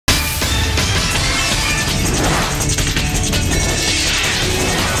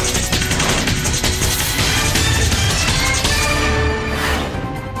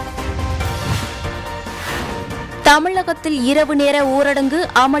தமிழகத்தில் இரவு நேர ஊரடங்கு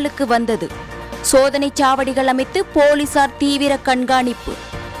அமலுக்கு வந்தது. சோதனை சாவடிகள் அமைத்து போலீசார் தீவிர கண்காணிப்பு.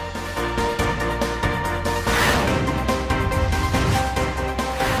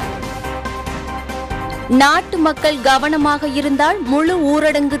 நாட்டு மக்கள் கவனமாக இருந்தால் முழு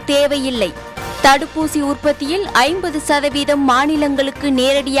ஊரடங்கு தேவையில்லை. தடுப்பூசி உற்பத்தியில் 50% மாநிலங்களுக்கு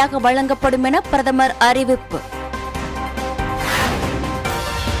நேரடியாக வழங்கப்படும் என பிரதமர் அறிவிப்பு.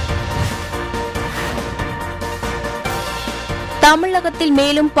 தமிழகத்தில்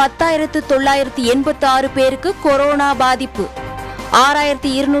மேலும் 10,986 பேருக்கு கொரோனா பாதிப்பு.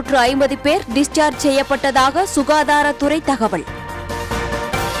 6,250 பேர் டிஸ்சார்ஜ் செய்யப்பட்டதாக சுகாதாரத்துறை தகவல்.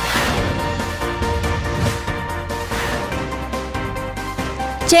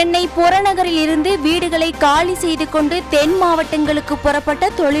 சென்னை புறநகரில் இருந்து வீடுகளை காலி செய்து கொண்டு தென் மாவட்டங்களுக்கு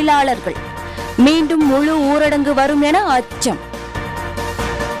புறப்பட்ட தொழிலாளர்கள். மீண்டும் முழு ஊரடங்கு வரும் என அச்சம்.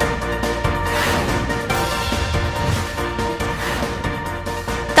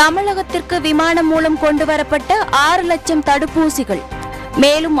 தமிழகத்திற்கு விமானம் மூலம் கொண்டுவரப்பட்ட 6 லட்சம் தடுப்பூசிகள்.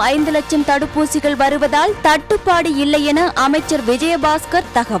 மேலும் 5 லட்சம் தடுப்பூசிகள் வருவதால் தட்டுப்பாடு இல்லை என அமைச்சர்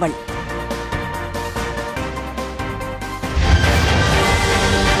விஜயபாஸ்கர் தகவல்.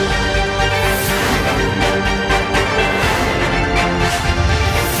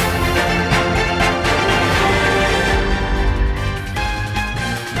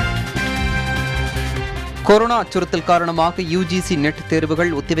 கொரோனா அச்சுறுத்தல் காரணமாக யுஜிசி நெட்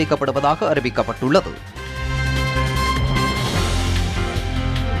தேர்வுகள் ஒத்திவைக்கப்படுவதாக அறிவிக்கப்பட்டுள்ளது.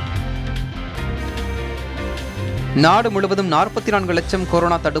 நாடு முழுவதும் 44 லட்சம்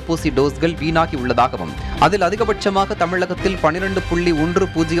கொரோனா தடுப்பூசி டோஸ்கள் வீணாகி உள்ளதாகவும் அதில் அதிகபட்சமாக தமிழகத்தில்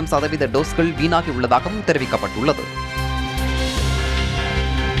 12.10% டோஸ்கள் வீணாகி உள்ளதாகவும் தெரிவிக்கப்பட்டுள்ளது.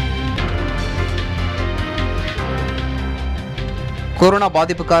 கொரோனா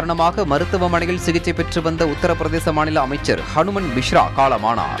பாதிப்பு காரணமாக மருத்துவமனையில் சிகிச்சை பெற்று வந்த உத்தரப்பிரதேச மாநில அமைச்சர் ஹனுமன் மிஸ்ரா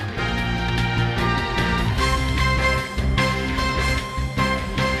காலமானார்.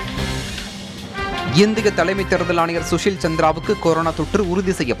 இந்திய தலைமை தேர்தல் ஆணையர் சுஷில் சந்திராவுக்கு கொரோனா தொற்று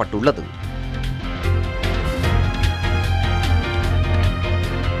உறுதி செய்யப்பட்டுள்ளது.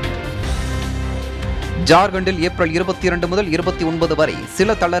 ஜார்க்கண்டில் ஏப்ரல் 22 முதல் 29 வரை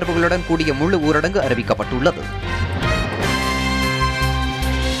சில தளர்வுகளுடன் கூடிய முழு ஊரடங்கு அறிவிக்கப்பட்டுள்ளது.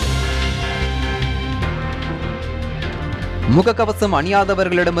 முகக்கவசம்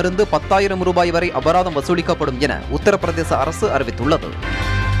அணியாதவர்களிடமிருந்து 10,000 ரூபாய் வரை அபராதம் வசூலிக்கப்படும் என உத்தரப்பிரதேச அரசு அறிவித்துள்ளது.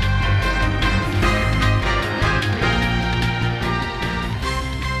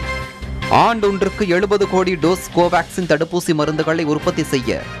 ஆண்டொன்றுக்கு 70 கோடி டோஸ் கோவாக்சின் தடுப்பூசி மருந்துகளை உற்பத்தி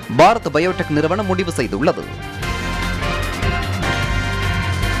செய்ய பாரத் பயோடெக் நிறுவனம் முடிவு செய்துள்ளது.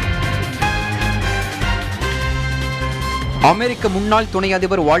 அமெரிக்க முன்னாள் துணை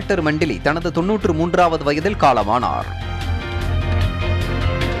அதிபர் வால்டர் மண்டிலி தனது 93வது வயதில் காலமானார்.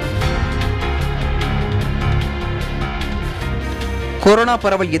 கொரோனா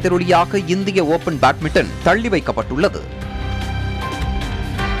பரவல் எதிரொலியாக இந்திய ஓபன் பேட்மிண்டன் தள்ளி வைக்கப்பட்டுள்ளது.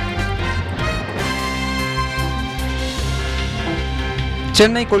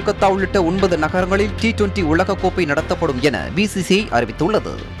 சென்னை, கொல்கத்தா உள்ளிட்ட 9 நகரங்களில் T20 உலகக்கோப்பை நடத்தப்படும் என BCCI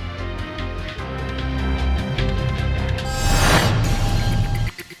அறிவித்துள்ளது.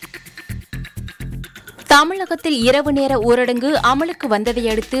 தமிழகத்தில் இரவு நேர ஊரடங்கு அமலுக்கு வந்ததை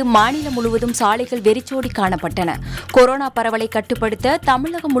அடுத்து மாநிலம் முழுவதும் சாலைகள் வெறிச்சோடி காணப்பட்டன. கொரோனா பரவலை கட்டுப்படுத்த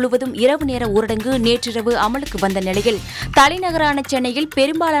தமிழகம் முழுவதும் இரவு நேர ஊரடங்கு நேற்றிரவு அமலுக்கு வந்த நிலையில் தலைநகரான சென்னையில்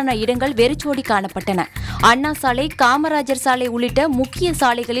பெரும்பாலான இடங்கள் வெறிச்சோடி காணப்பட்டன. அண்ணா சாலை, காமராஜர் சாலை உள்ளிட்ட முக்கிய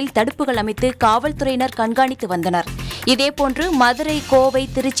சாலைகளில் தடுப்புகள் அமைத்து காவல்துறையினர் கண்காணித்து வந்தனர். இதேபோன்று மதுரை, கோவை,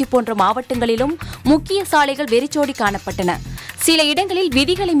 திருச்சி போன்ற மாவட்டங்களிலும் முக்கிய சாலைகள் வெறிச்சோடி காணப்பட்டன. சில இடங்களில்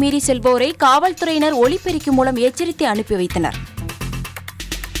விதிகளை மீறி செல்வோரை காவல்துறையினர் ஒலிபெருக்கி மூலம் எச்சரித்து அனுப்பி வைத்தனர்.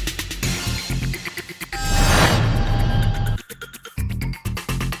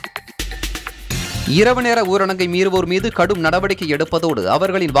 இரவு நேர ஊரடங்கை மீறுவோர் மீது கடும் நடவடிக்கை எடுப்பதோடு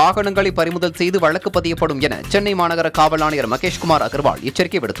அவர்களின் வாகனங்களை பறிமுதல் செய்து வழக்கு பதியப்படும் என சென்னை மாநகர காவல் ஆணையர் மகேஷ்குமார் அகர்வால்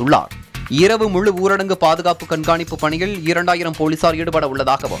எச்சரிக்கை விடுத்துள்ளார். இரவு முழு ஊரடங்கு பாதுகாப்பு கண்காணிப்பு பணியில் 2000 போலீசார் ஈடுபட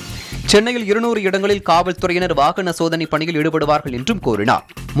உள்ளதாகவும் சென்னையில் 200 இடங்களில் காவல்துறையினர் வாகன சோதனை பணியில் ஈடுபடுவார்கள் என்றும் கூறினார்.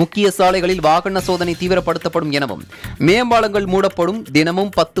 முக்கிய சாலைகளில் வாகன சோதனை தீவிரப்படுத்தப்படும் எனவும் மேம்பாலங்கள் மூடப்படும்,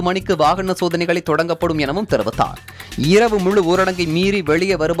 தினமும் 10 மணிக்கு வாகன சோதனைகளை தொடங்கப்படும் எனவும் தெரிவித்தார். இரவு முழு ஊரடங்கை மீறி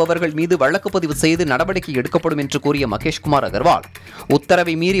வெளியே வருபவர்கள் மீது வழக்கு பதிவு செய்து நடவடிக்கை எடுக்கப்படும் என்று கூறிய மகேஷ்குமார் அகர்வால்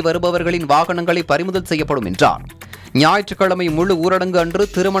உத்தரவை மீறி வருபவர்களின் வாகனங்களை பறிமுதல் செய்யப்படும் என்றார். ஞாயிற்றுக்கிழமை முழு ஊரடங்கு அன்று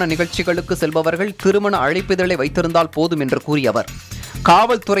திருமண நிகழ்ச்சிகளுக்கு செல்பவர்கள் திருமண அழைப்பிதழை வைத்திருந்தால் போதும் என்று கூறிய அவர்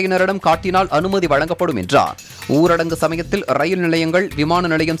காவல்துறையினரிடம் காட்டினால் அனுமதி வழங்கப்படும் என்றார். ஊரடங்கு சமயத்தில் ரயில் நிலையங்கள், விமான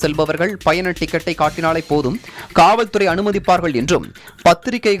நிலையம் செல்பவர்கள் பயண டிக்கெட்டை காட்டினாலே போதும், காவல்துறை அனுமதிப்பார்கள் என்றும்,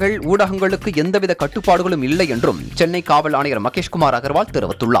 பத்திரிகைகள், ஊடகங்களுக்கு எந்தவித கட்டுப்பாடுகளும் இல்லை என்றும் சென்னை காவல் ஆணையர் மகேஷ்குமார் அகர்வால்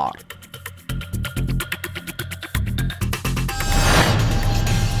தெரிவித்துள்ளார்.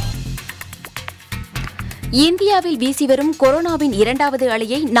 இந்தியாவில் வீசி வரும் கொரோனாவின் 2வது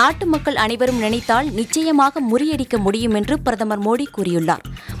அலையை நாட்டு மக்கள் அனைவரும் நினைத்தால் நிச்சயமாக முறியடிக்க முடியும் என்று பிரதமர் மோடி கூறியுள்ளார்.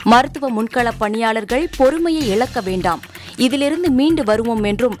 மருத்துவ முன்களப் பணியாளர்கள் பொறுமையை இழக்க வேண்டாம், இதிலிருந்து மீண்டு வருவோம்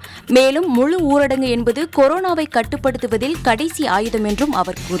என்றும், மேலும் முழு ஊரடங்கு என்பது கொரோனாவை கட்டுப்படுத்துவதில் கடைசி ஆயுதம் என்றும்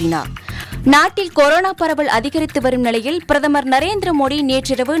அவர் கூறினார். நாட்டில் கொரோனா பரவல் அதிகரித்து வரும் நிலையில் பிரதமர் நரேந்திர மோடி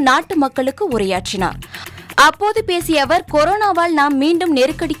நேற்றிரவு நாட்டு மக்களுக்கு உரையாற்றினார். அப்போது பேசிய அவர், கொரோனாவால் நாம் மீண்டும்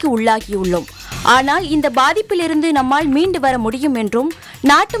நெருக்கடிக்கு உள்ளாகியுள்ளோம், ஆனால் இந்த பாதிப்பிலிருந்து நம்மால் மீண்டு வர முடியும் என்றும்,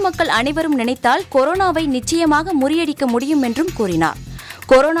 நாட்டு மக்கள் அனைவரும் நினைத்தால் கொரோனாவை நிச்சயமாக முறியடிக்க முடியும் என்றும் கூறினார்.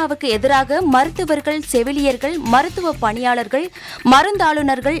 கொரோனாவுக்கு எதிராக மருத்துவர்கள், செவிலியர்கள், மருத்துவ பணியாளர்கள்,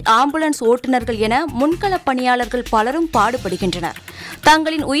 மருந்தாளுநர்கள், ஆம்புலன்ஸ் ஓட்டுநர்கள் என முன்களப் பணியாளர்கள் பலரும் பாடுபடுகின்றனர்.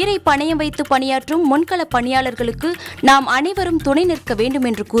 தங்களின் உயிரை பணயம் வைத்து பணியாற்றும் முன்களப் பணியாளர்களுக்கு நாம் அனைவரும் துணை நிற்க வேண்டும்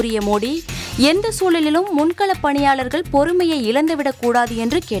என்று கூறிய மோடி, எந்த சூழலிலும் முன்களப் பணியாளர்கள் பொறுமையை இழந்துவிடக் கூடாது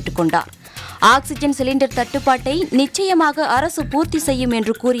என்று கேட்டுக்கொண்டார். ஆக்ஸிஜன் சிலிண்டர் தட்டுப்பாட்டை நிச்சயமாக அரசு பூர்த்தி செய்யும்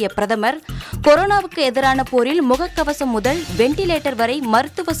என்று கூறிய பிரதமர், கொரோனாவுக்கு எதிரான போரில் முகக்கவசம் முதல் வெண்டிலேட்டர் வரை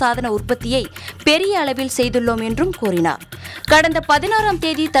மருத்துவ சாதன உற்பத்தியை பெரிய அளவில் செய்துள்ளோம் என்றும் கூறினார். கடந்த 16ஆம்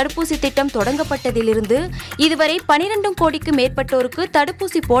தேதி தடுப்பூசி திட்டம் தொடங்கப்பட்டதிலிருந்து இதுவரை 12 கோடிக்கு மேற்பட்டோருக்கு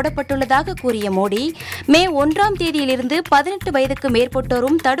தடுப்பூசி போடப்பட்டுள்ளதாக கூறிய மோடி, மே 1ஆம் தேதியிலிருந்து 18 வயதுக்கு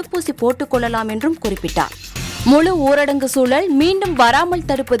மேற்பட்டோரும் தடுப்பூசி போட்டுக் கொள்ளலாம் என்றும் குறிப்பிட்டார். முழு ஊரடங்கு சூழல் மீண்டும் வராமல்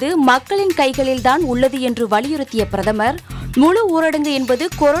தடுப்பது மக்களின் கைகளில்தான் உள்ளது என்று வலியுறுத்திய பிரதமர், முழு ஊரடங்கு என்பது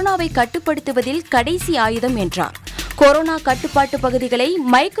கொரோனாவை கட்டுப்படுத்துவதில் கடைசி ஆயுதம் என்றார். கொரோனா கட்டுப்பாட்டு பகுதிகளை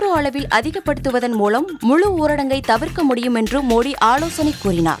மைக்ரோ அளவில் அதிகப்படுத்துவதன் மூலம் முழு ஊரடங்கை தவிர்க்க முடியும் என்று மோடி ஆலோசனை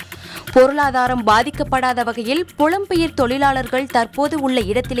கூறினார். பொருளாதாரம் பாதிக்கப்படாத வகையில் புலம்பெயர் தொழிலாளர்கள் தற்போது உள்ள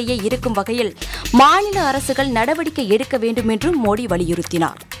இடத்திலேயே இருக்கும் வகையில் மாநில அரசுகள் நடவடிக்கை எடுக்க வேண்டும் என்றும் மோடி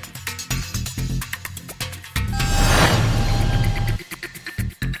வலியுறுத்தினார்.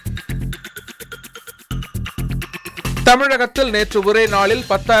 தமிழகத்தில் நேற்று ஒரே நாளில்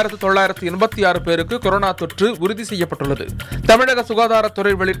 10,986 பேருக்கு கொரோனா தொற்று உறுதி செய்யப்பட்டுள்ளது. தமிழக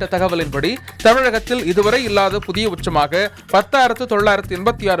சுகாதாரத்துறை வெளியிட்ட தகவலின்படி தமிழகத்தில் இதுவரை இல்லாத புதிய உச்சமாக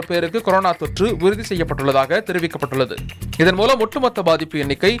 10,986 பேருக்கு கொரோனா தொற்று உறுதி செய்யப்பட்டுள்ளதாக தெரிவிக்கப்பட்டுள்ளது. இதன் மூலம் ஒட்டுமொத்த பாதிப்பு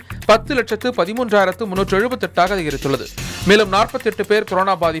எண்ணிக்கை 10,13,378 அதிகரித்துள்ளது. மேலும் 48 பேர்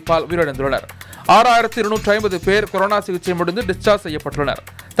கொரோனா பாதிப்பால் உயிரிழந்துள்ளனர். 6,250 பேர் கொரோனா சிகிச்சை முடிந்து டிஸ்சார்ஜ் செய்யப்பட்டுள்ளனர்.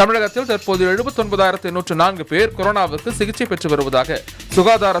 தமிழகத்தில் தற்போது 79,804 பேர் கொரோனாவுக்கு சிகிச்சை பெற்று வருவதாக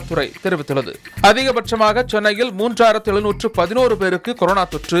சுகாதாரத்துறை தெரிவித்துள்ளது. அதிகபட்சமாக சென்னையில் 3,711 பேருக்கு கொரோனா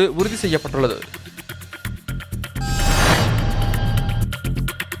தொற்று உறுதி செய்யப்பட்டுள்ளது.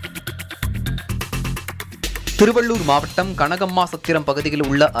 திருவள்ளூர் மாவட்டம் கனகம்மா சத்திரம் பகுதியில்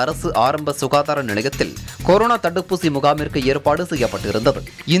உள்ள அரசு ஆரம்ப சுகாதார நிலையத்தில் கொரோனா தடுப்பூசி முகாமிற்கு ஏற்பாடு செய்யப்பட்டிருந்தது.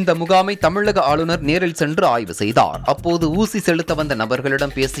 இந்த முகாமை தமிழக ஆளுநர் நேரில் சென்று ஆய்வு செய்தார். அப்போது ஊசி செலுத்த வந்த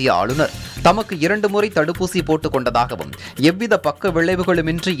நபர்களிடம் பேசிய ஆளுநர், தமக்கு 2 முறை தடுப்பூசி போட்டுக் கொண்டதாகவும் எவ்வித பக்க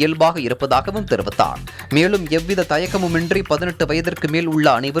விளைவுகளுமின்றி இயல்பாக இருப்பதாகவும் தெரிவித்தார். மேலும் எவ்வித தயக்கமுமின்றி 18 வயதிற்கு மேல் உள்ள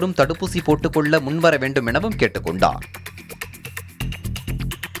அனைவரும் தடுப்பூசி போட்டுக்கொள்ள முன்வர வேண்டும் எனவும் கேட்டுக்கொண்டார்.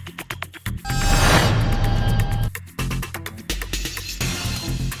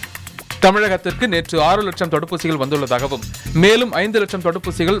 தமிழகத்திற்கு நேற்று 6 லட்சம் தடுப்பூசிகள் வந்துள்ளதாகவும் மேலும் 5 லட்சம்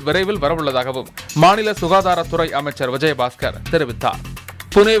தடுப்பூசிகள் விரைவில் வரவுள்ளதாகவும் மாநில சுகாதாரத்துறை அமைச்சர் விஜயபாஸ்கர் தெரிவித்தார்.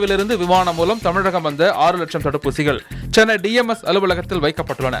 புனேவிலிருந்து விமானம் மூலம் தமிழகம் வந்த 6 லட்சம் தடுப்பூசிகள் சென்னை டிஎம்எஸ் அலுவலகத்தில்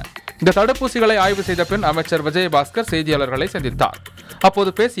வைக்கப்பட்டுள்ளன. இந்த தடுப்பூசிகளை ஆய்வு செய்த பின் அமைச்சர் விஜயபாஸ்கர் செய்தியாளர்களை சந்தித்தார்.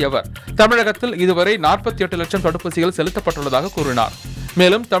 அப்போது பேசிய அவர், தமிழகத்தில் இதுவரை 48 லட்சம் தடுப்பூசிகள் செலுத்தப்பட்டுள்ளதாக கூறினார்.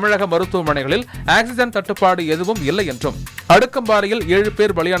 மேலும் தமிழக மருத்துவமனைகளில் ஆக்சிஜன் தட்டுப்பாடு எதுவும் இல்லை என்றும், அடுக்கம்பாறையில் 7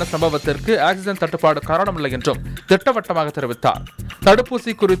 பேர் பலியான சம்பவத்திற்கு ஆக்சிஜன் தட்டுப்பாடு காரணமில்லை என்றும் திட்டவட்டமாக தெரிவித்தார்.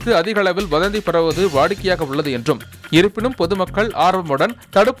 தடுப்பூசி குறித்து அதிக அளவில் வதந்தி பரவுவது வாடிக்கையாக உள்ளது என்றும், இருப்பினும் பொதுமக்கள் ஆர்வமுடன்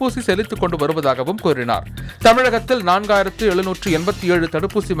தடுப்பூசி செலுத்திக் கொண்டு வருவதாகவும் கூறினார். தமிழகத்தில் 4,787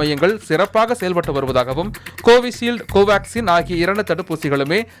 தடுப்பூசி மையங்கள் சிறப்பாக செயல்பட்டு வருவதாகவும், கோவிஷீல்டு, கோவாக்சின் ஆகிய 2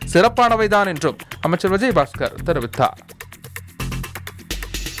 தடுப்பூசிகளுமே சிறப்பானவைதான் என்றும் அமைச்சர் விஜயபாஸ்கர் தெரிவித்தார்.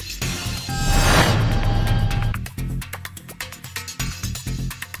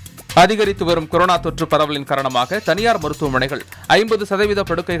 அதிகரித்து வரும் கொரோனா தொற்று பரவலின் காரணமாக தனியார் மருத்துவமனைகள் 50%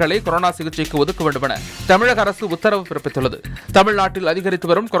 படுக்கைகளை கொரோனா சிகிச்சைக்கு ஒதுக்க வேண்டும் என தமிழக அரசு உத்தரவு பிறப்பித்துள்ளது. தமிழ்நாட்டில் அதிகரித்து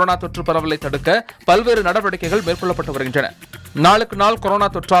வரும் கொரோனா தொற்று பரவலை தடுக்க பல்வேறு நடவடிக்கைகள் மேற்கொள்ளப்பட்டு வருகின்றன. நாளுக்கு நாள் கொரோனா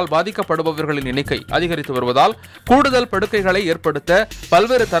தொற்றால் பாதிக்கப்படுபவர்களின் எண்ணிக்கை அதிகரித்து வருவதால் கூடுதல் படுக்கைகளை ஏற்படுத்த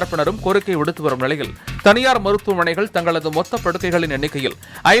பல்வேறு தரப்பினரும் கோரிக்கை விடுத்து வரும் நிலையில் தனியார் மருத்துவமனைகள் தங்களது மொத்த படுக்கைகளின் எண்ணிக்கையில்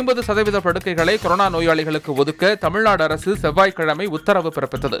 50% படுக்கைகளை கொரோனா நோயாளிகளுக்கு ஒதுக்க தமிழ்நாடு அரசு செவ்வாய்க்கிழமை உத்தரவு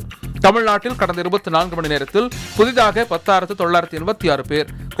பிறப்பித்தது. தமிழ்நாட்டில் கடந்த 24 மணி நேரத்தில் புதிதாக 10,986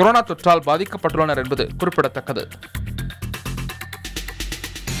 பேர் கொரோனா தொற்றால் பாதிக்கப்பட்டுள்ளனர் என்பது குறிப்பிடத்தக்கது.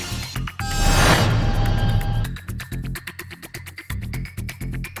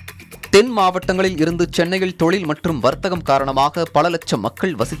 தென் மாவட்டங்களில் இருந்து சென்னையில் தொழில் மற்றும் வர்த்தகம் காரணமாக பல லட்சம்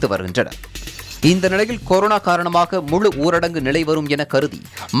மக்கள் வசித்து வருகின்றனர். இந்த நிலையில் கொரோனா காரணமாக முழு ஊரடங்கு நிலை வரும் என கருதி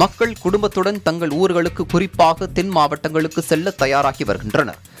மக்கள் குடும்பத்துடன் தங்கள் ஊர்களுக்கு, குறிப்பாக தென் மாவட்டங்களுக்கு செல்ல தயாராகி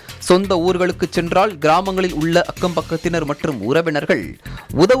வருகின்றனர். சொந்த ஊர்களுக்கு சென்றால் கிராமங்களில் உள்ள அக்கம்பக்கத்தினர் மற்றும் உறவினர்கள்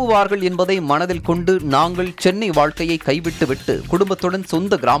உதவுவார்கள் என்பதை மனதில் கொண்டு நாங்கள் சென்னை வாழ்க்கையை கைவிட்டுவிட்டு குடும்பத்துடன்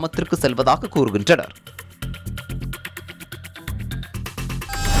சொந்த கிராமத்திற்கு செல்வதாக கூறுகின்றனர்.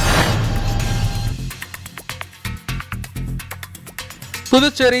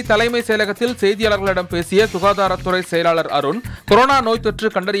 புதுச்சேரி தலைமை செயலகத்தில் செய்தியாளர்களிடம் பேசிய சுகாதாரத்துறை செயலாளர் அருண், கொரோனா நோய் தொற்று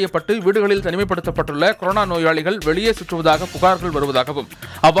கண்டறியப்பட்டு வீடுகளில் தனிமைப்படுத்தப்பட்டுள்ள கொரோனா நோயாளிகள் வெளியே சுற்றுவதாக புகார்கள் வருவதாகவும்,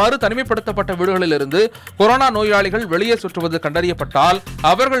 அவ்வாறு தனிமைப்படுத்தப்பட்ட வீடுகளிலிருந்து கொரோனா நோயாளிகள் வெளியே சுற்றுவது கண்டறியப்பட்டால்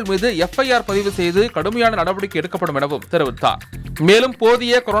அவர்கள் மீது FIR பதிவு செய்து கடுமையான நடவடிக்கை எடுக்கப்படும் எனவும் தெரிவித்தார். மேலும்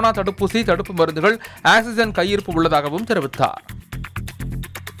போதிய கொரோனா தடுப்பூசி, தடுப்பு மருந்துகள், ஆக்சிஜன் கையிருப்பு உள்ளதாகவும் தெரிவித்தார்.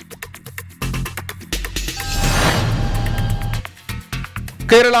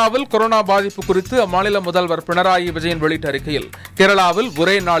 கேரளாவில் கொரோனா பாதிப்பு குறித்து அம்மாநில முதல்வர் பினராயி விஜயன் வெளியிட்ட அறிக்கையில், கேரளாவில்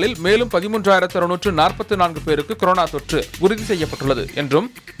ஒரே நாளில் மேலும் 13,244 பேருக்கு கொரோனா தொற்று உறுதி செய்யப்பட்டுள்ளது என்றும்,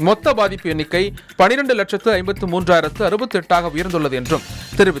 மொத்த பாதிப்பு எண்ணிக்கை 12,53,068 உயர்ந்துள்ளது என்றும்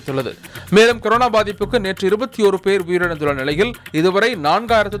தெரிவித்துள்ளது. மேலும் கொரோனா பாதிப்புக்கு நேற்று 21 பேர் உயிரிழந்துள்ள நிலையில் இதுவரை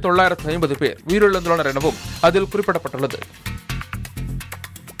 4,950 பேர் உயிரிழந்துள்ளனர் எனவும் அதில் குறிப்பிடப்பட்டுள்ளது.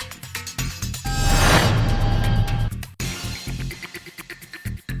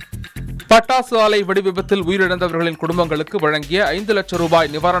 பட்டாசு ஆலை வெடி விபத்தில் உயிரிழந்தவர்களின் குடும்பங்களுக்கு வழங்கிய 5 லட்சம் ரூபாய்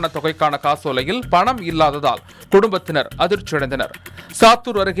நிவாரணத் தொகைக்கான காசோலையில் பணம் இல்லாததால் குடும்பத்தினர் அதிர்ச்சியடைந்தனர்.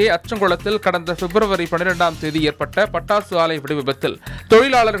 சாத்தூர் அருகே அச்சங்குளத்தில் கடந்த பிப்ரவரி 12ஆம் தேதி ஏற்பட்ட பட்டாசு ஆலை வெடி விபத்தில்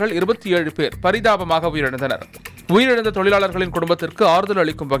தொழிலாளர்கள் 27 பேர் பரிதாபமாக உயிரிழந்தனர். உயிரிழந்த தொழிலாளர்களின் குடும்பத்திற்கு ஆறுதல்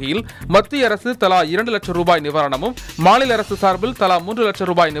அளிக்கும் வகையில் மத்திய அரசு தலா 2 லட்சம் ரூபாய் நிவாரணமும், மாநில அரசு சார்பில் தலா 3 லட்சம்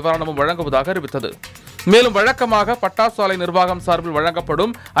ரூபாய் நிவாரணமும் வழங்குவதாக அறிவித்தது. மேலும் வழக்கமாக பட்டாசு ஆலை நிர்வாகம் சார்பில்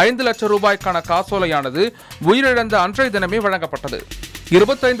வழங்கப்படும் 5 லட்சம் ரூபாய்க்கான காசோலையானது உயிரிழந்த அன்றைய தினமே வழங்கப்பட்டது.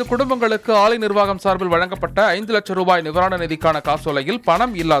 25 குடும்பங்களுக்கு ஆலை நிர்வாகம் சார்பில் வழங்கப்பட்ட 5 லட்சம் ரூபாய் நிவாரண நிதிக்கான காசோலையில்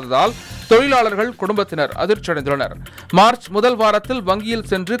பணம் இல்லாததால் தொழிலாளர்கள் குடும்பத்தினர் அதிர்ச்சியடைந்துள்ளனர். மார்ச் முதல் வாரத்தில் வங்கியில்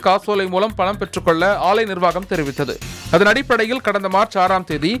சென்று காசோலை மூலம் பணம் பெற்றுக்கொள்ள ஆலை நிர்வாகம் தெரிவித்தது. அதன் அடிப்படையில் கடந்த மார்ச் 6ஆம்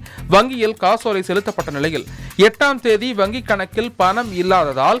தேதி வங்கியில் காசோலை செலுத்தப்பட்ட நிலையில் 8ஆம் தேதி வங்கி கணக்கில் பணம்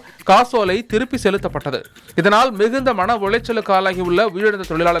இல்லாததால் காசோலை திருப்பி செலுத்தப்பட்டது. இதனால் மிகுந்த மன உளைச்சலுக்கு ஆளாகியுள்ள உயிரிழந்த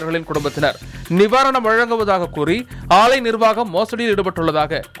தொழிலாளர்களின் குடும்பத்தினர் நிவாரணம் வழங்குவதாக கூறி ஆலை நிர்வாகம் மோசடியில்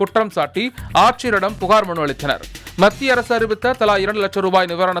ஈடுபட்டுள்ளதாக குற்றம் சாட்டி ஆட்சியரிடம் புகார் மனு அளித்தனர். மத்திய அரசு அறிவித்த தலா 2 லட்சம் ரூபாய்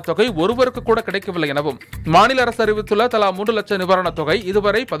நிவாரணத் தொகை ஒருவருக்கு கூட கிடைக்கவில்லை எனவும், மாநில அரசு அறிவித்துள்ள தலா 3 லட்சம் நிவாரணத் தொகை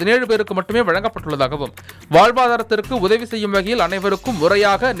இதுவரை 17 பேருக்கு மட்டுமே வழங்கப்பட்டுள்ளதாகவும், வாழ்வாதாரத்திற்கு உதவி செய்யும் வகையில் அனைவருக்கும்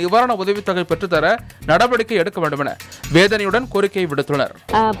முறையாக நிவாரண உதவித்தொகை பெற்றுத்தர நடவடிக்கை எடுக்க வேண்டும் என வேதனையுடன் கோரிக்கை விடுத்துள்ளனர்.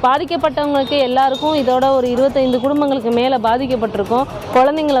 பாதிக்கப்பட்டவங்களுக்கு எல்லாருக்கும் இதோட ஒரு 25 குடும்பங்களுக்கு மேல பாதிக்கப்பட்டிருக்கோம்.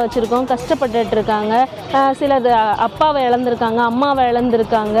 குழந்தைங்களை வச்சிருக்கோம், கஷ்டப்பட்டு இருக்காங்க. சிலர் அப்பாவை இழந்திருக்காங்க, அம்மாவை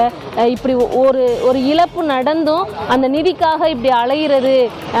இழந்திருக்காங்க. இப்படி ஒரு இழப்பு நடந்தும் அந்த நிதிக்காக இப்படி அலையிறது,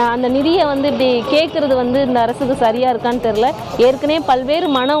 அந்த நிதியை இப்படி கேட்கறது இந்த அரசுக்கு சரியா இருக்கான்னு தெரியல. ஏற்கனவே பல்வேறு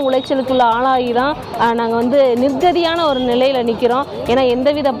மன உளைச்சலுக்குள்ள ஆளாகி தான் நாங்கள் நிர்கதியான ஒரு நிலையில நிற்கிறோம். ஏன்னா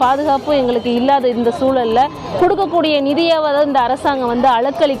எந்தவித பாதுகாப்பும் எங்களுக்கு இல்லாத இந்த சூழல்ல கொடுக்கக்கூடிய நிதியை இந்த அரசாங்கம்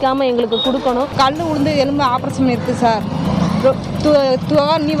அலக்களிக்காம எங்களுக்கு கொடுக்கணும். கல் உளுந்து எலும்பு ஆப்ரேஷன் இருக்கு சார்.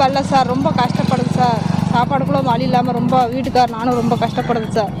 நீ வரல சார், ரொம்ப கஷ்டப்படுது சார். சாப்பாடுக்குள்ள வழி இல்லாமல் ரொம்ப வீட்டுக்கார் நானும் ரொம்ப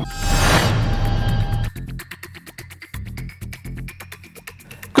கஷ்டப்படுது சார்.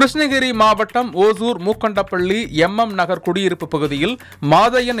 கிருஷ்ணகிரி மாவட்டம் ஓசூர் மூக்கண்டப்பள்ளி MM நகர் குடியிருப்பு பகுதியில்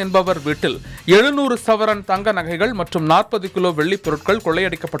மாதையன் என்பவர் வீட்டில் 700 சவரன் தங்க நகைகள் மற்றும் 40 கிலோ வெள்ளிப் பொருட்கள்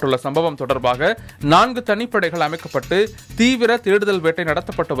கொள்ளையடிக்கப்பட்டுள்ள சம்பவம் தொடர்பாக 4 தனிப்படைகள் அமைக்கப்பட்டு தீவிர தேடுதல் வேட்டை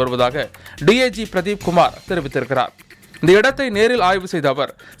நடத்தப்பட்டு வருவதாக DIG பிரதீப் குமார் தெரிவித்திருக்கிறார். இந்த இடத்தை நேரில் ஆய்வு செய்த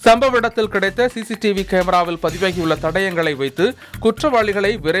அவர் சம்பவ இடத்தில் கிடைத்த CCTV கேமராவில் பதிவாகியுள்ள தடயங்களை வைத்து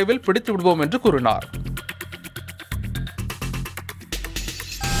குற்றவாளிகளை விரைவில் பிடித்து விடுவோம் என்று கூறினார்.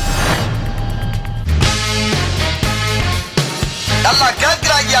 நல்லா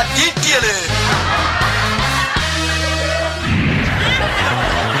கேக்குறாங்க டீட்டியல்.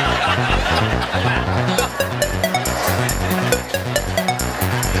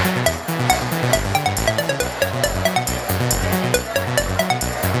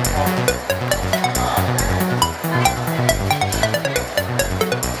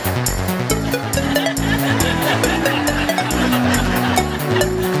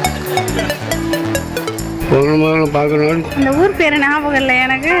 பார்க்கணும். இந்த ஊர் பேர் ஞாபகம் இல்லை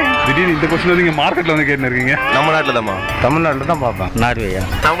எனக்கு. திடீர்னு இந்த கொஸ்டின் நீங்க மார்க்கெட்ல வந்து கேட்டு இருக்கீங்க. நம்ம நாட்டுல தான்மா. தமிழ்நாட்டில் தான் பார்ப்பேன். நார்வேயா?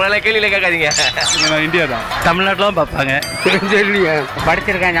 நம்மளால கேள்வியில கேட்காதீங்க. இந்தியா தான். தமிழ்நாட்டில் தான் பார்ப்பாங்க. தெரியலையே,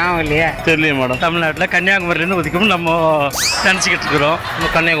 படிச்சிருக்கேன், ஞாபகம் இல்லையா? தெரியலையே மேடம். தமிழ்நாட்டில் கன்னியாகுமரியிலேருந்து ஒதுக்கும் நம்ம நினச்சிக்கிட்டு இருக்கிறோம்.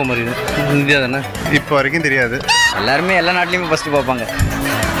 நம்ம கன்னியாகுமரி இந்தியா தானே. இப்போ வரைக்கும் தெரியாது. எல்லாருமே எல்லா நாட்டிலையுமே ஃபஸ்ட்டு பார்ப்பாங்க.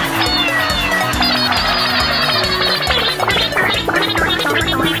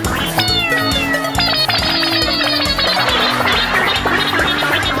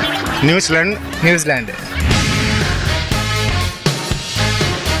 நியூசிலாந்து.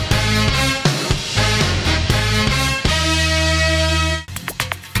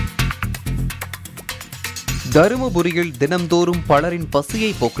 தருமபுரியில் தினம்தோறும் பலரின் பசியை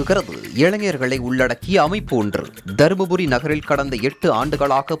போக்குகிறது இளைஞர்களை உள்ளடக்கிய அமைப்பு ஒன்று. தருமபுரி நகரில் கடந்த 8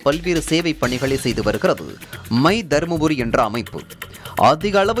 ஆண்டுகளாக பல்வேறு சேவை பணிகளை செய்து வருகிறது மை தருமபுரி என்ற அமைப்பு.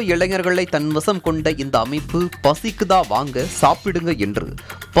 அதிக அளவு இளைஞர்களை தன்வசம் கொண்ட இந்த அமைப்பு பசிக்குதா வாங்க சாப்பிடுங்க என்று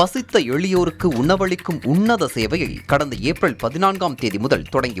பசித்த எளியோருக்கு உணவளிக்கும் உன்னத சேவையை கடந்த ஏப்ரல் 14ஆம் தேதி முதல்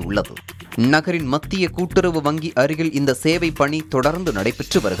தொடங்கியுள்ளது. நகரின் மத்திய கூட்டுறவு வங்கி அருகில் இந்த சேவை பணி தொடர்ந்து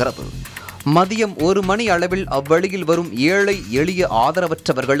நடைபெற்று வருகிறது. மதியம் 1 மணி அளவில் அவ்வழியில் வரும் ஏழை எளிய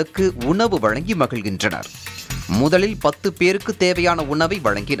ஆதரவற்றவர்களுக்கு உணவு வழங்கி மகிழ்கின்றனர். முதலில் 10 பேருக்கு தேவையான உணவை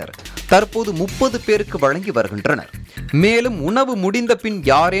வழங்கினர். தற்போது 30 பேருக்கு வழங்கி வருகின்றனர். மேலும் உணவு முடிந்த பின்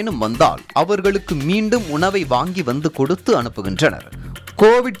யாரேனும் வந்தால் அவர்களுக்கு மீண்டும் உணவை வாங்கி வந்து கொடுத்து அனுப்புகின்றனர்.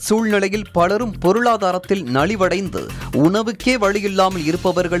 கோவிட் சூழ்நிலையில் பலரும் பொருளாதாரத்தில் நலிவடைந்து உணவுக்கே வழியில்லாமல்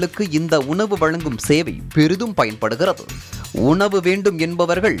இருப்பவர்களுக்கு இந்த உணவு வழங்கும் சேவை பெரிதும் பயன்படுகிறது. உணவு வேண்டும்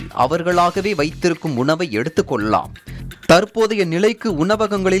என்பவர்கள் அவர்களாகவே வைத்திருக்கும் உணவை எடுத்துக் கொள்ளலாம். தற்போதைய நிலைக்கு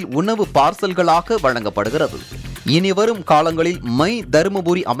உணவகங்களில் உணவு பார்சல்களாக வழங்கப்படுகிறது. இனி வரும் காலங்களில் மை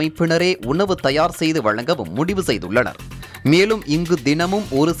தருமபுரி அமைப்பினரே உணவு தயார் செய்து வழங்கவும் முடிவு செய்துள்ளனர். மேலும் இங்கு தினமும்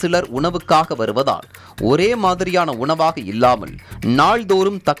ஒரு சிலர் உணவுக்காக வருவதால் ஒரே மாதிரியான உணவாக இல்லாமல்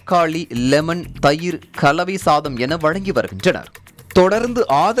நாள்தோறும் தக்காளி, லெமன், தயிர், கலவை சாதம் என வழங்கி வருகின்றனர். தொடர்ந்து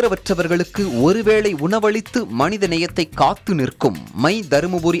ஆதரவற்றவர்களுக்கு ஒருவேளை உணவளித்து மனித நேயத்தை காத்து நிற்கும் மை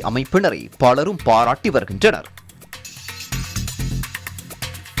தருமபுரி அமைப்பினரை பலரும் பாராட்டி வருகின்றனர்.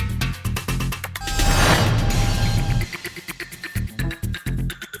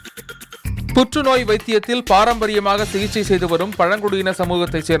 புற்றுநோய் வைத்தியத்தில் பாரம்பரியமாக சிகிச்சை செய்து வரும் பழங்குடியின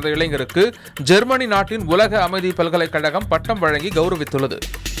சமூகத்தைச் சேர்ந்த இளைஞருக்கு ஜெர்மனி நாட்டின் உலக அமைதி பல்கலைக்கழகம் பட்டம் வழங்கி கௌரவித்துள்ளது.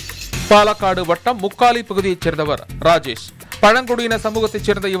 பாலக்காடு வட்டம் முக்காலி பகுதியைச் சேர்ந்தவர் ராஜேஷ். பழங்குடியின சமூகத்தைச்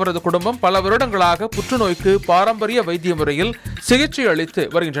சேர்ந்த இவரது குடும்பம் பல வருடங்களாக புற்றுநோய்க்கு பாரம்பரிய வைத்திய முறையில் சிகிச்சை அளித்து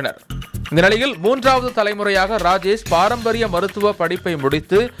வருகின்றனர். இந்த நிலையில் 3வது தலைமுறையாக ராஜேஷ் பாரம்பரிய மருத்துவ படிப்பை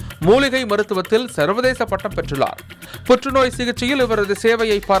முடித்து மூலிகை மருத்துவத்தில் சர்வதேச பட்டம் பெற்றுள்ளார். புற்றுநோய் சிகிச்சையில் இவரது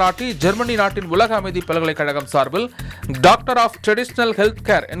சேவையை பாராட்டி ஜெர்மனி நாட்டின் உலக அமைதி பல்கலைக்கழகம் சார்பில் doctor of traditional health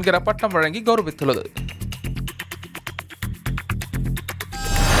care என்கிற பட்டம் வழங்கி கௌரவித்துள்ளது.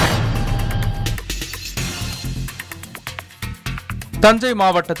 தஞ்சை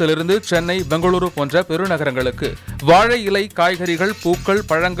மாவட்டத்திலிருந்து சென்னை, பெங்களூரு போன்ற பெருநகரங்களுக்கு வாழை இலை, காய்கறிகள், பூக்கள்,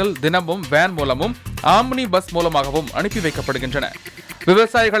 பழங்கள் தினமும் வேன் மூலமும் ஆம்னி பஸ் மூலமாகவும் அனுப்பி வைக்கப்படுகின்றன.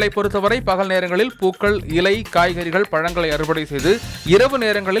 விவசாயிகளை பொறுத்தவரை பகல் நேரங்களில் பூக்கள், இலை, காய்கறிகள், பழங்களை அறுவடை செய்து இரவு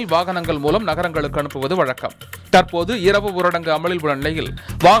நேரங்களில் வாகனங்கள் மூலம் நகரங்களுக்கு அனுப்புவது வழக்கம். தற்போது இரவு ஊரடங்கு அமலில் உள்ள நிலையில்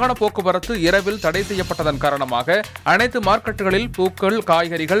வாகன போக்குவரத்து இரவில் தடை செய்யப்பட்டதன் காரணமாக அனைத்து மார்க்கெட்டுகளில் பூக்கள்,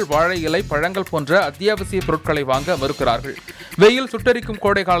 காய்கறிகள், வாழை இலை, பழங்கள் போன்ற அத்தியாவசிய பொருட்களை வாங்க மறுக்கிறார்கள். வெயில் சுட்டரிக்கும்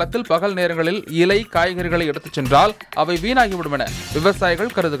கோடை காலத்தில் பகல் நேரங்களில் இலை, காய்கறிகளை எடுத்துச் சென்றால் அவை வீணாகிவிடும் என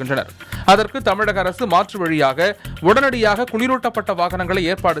விவசாயிகள் கருதுகின்றனர். அதற்கு தமிழக அரசு மாற்று வழியாக உடனடியாக குளிரூட்டப்பட்ட வாகனங்களை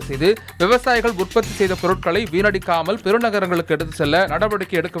ஏற்பாடு செய்து விவசாயிகள் உற்பத்தி செய்த பொருட்களை வீணடிக்காமல் பெருநகரங்களுக்கு எடுத்து செல்ல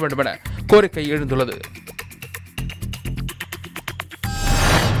நடவடிக்கை எடுக்க வேண்டும் என கோரிக்கை எழுந்துள்ளது.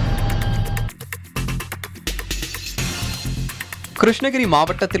 கிருஷ்ணகிரி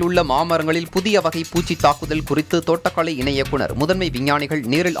மாவட்டத்தில் உள்ள மாமரங்களில் புதிய வகை பூச்சி தாக்குதல் குறித்து தோட்டக்கலை இணை இயக்குநர், முதன்மை விஞ்ஞானிகள்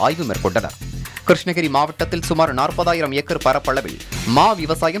நேரில் ஆய்வு மேற்கொண்டனர். கிருஷ்ணகிரி மாவட்டத்தில் சுமார் 40,000 ஏக்கர் பரப்பளவில் மா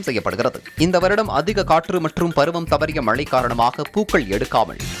விவசாயம் செய்யப்படுகிறது. இந்த வருடம் அதிக காற்று மற்றும் பருவம் தவறிய மழை காரணமாக பூக்கள்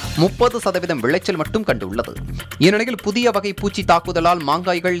எடுக்காமல் 30% விளைச்சல் மட்டும் கண்டுள்ளது. இந்நிலையில் புதிய வகை பூச்சி தாக்குதலால்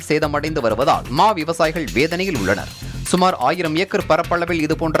மாங்காய்கள் சேதமடைந்து வருவதால் மா விவசாயிகள் வேதனையில் உள்ளனர். சுமார் 1000 ஏக்கர் பரப்பளவில்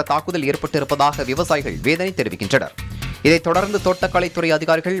இதுபோன்ற தாக்குதல் ஏற்பட்டிருப்பதாக விவசாயிகள் வேதனை தெரிவிக்கின்றனர். இதைத் தொடர்ந்து தோட்டக்கலைத்துறை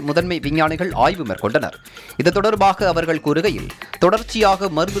அதிகாரிகள், முதன்மை விஞ்ஞானிகள் ஆய்வு மேற்கொண்டனர். இது தொடர்பாக அவர்கள் கூறுகையில், தொடர்ச்சியாக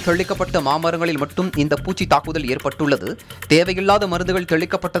மருந்து தெளிக்கப்பட்ட மாமரங்களில் மட்டும் இந்த பூச்சி தாக்குதல் ஏற்பட்டுள்ளது. தேவையில்லாத மருந்துகள்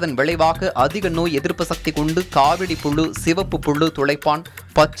தெளிக்கப்பட்டதன் விளைவாக அதிக நோய் எதிர்ப்பு சக்தி கொண்டு காவிடி புழு, சிவப்பு புழு, துளைப்பான்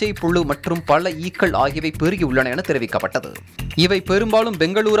பச்சை புழு மற்றும் பல ஈக்கள் ஆகியவை பெருகியுள்ளன என தெரிவிக்கப்பட்டது. இவை பெரும்பாலும்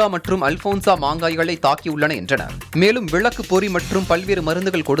பெங்களூரா மற்றும் அல்போன்சா மாங்காய்களை தாக்கியுள்ளன என்றனர். மேலும் விளக்கு பொறி மற்றும் பல்வேறு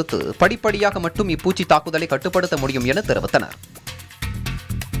மருந்துகள் கொடுத்து படிப்படியாக மட்டும் இப்பூச்சி தாக்குதலை கட்டுப்படுத்த முடியும் என தெரிவித்தனர்.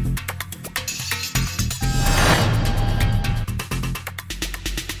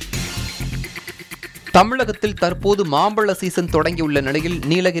 தமிழகத்தில் தற்போது மாம்பழ சீசன் தொடங்கியுள்ள நிலையில்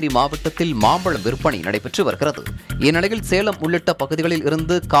நீலகிரி மாவட்டத்தில் மாம்பழ விற்பனை நடைபெற்று வருகிறது. இந்நிலையில் சேலம் உள்ளிட்ட பகுதிகளில்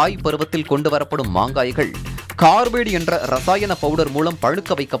இருந்து காய் பருவத்தில் கொண்டுவரப்படும் மாங்காய்கள் கார்பைடு என்ற ரசாயன பவுடர் மூலம்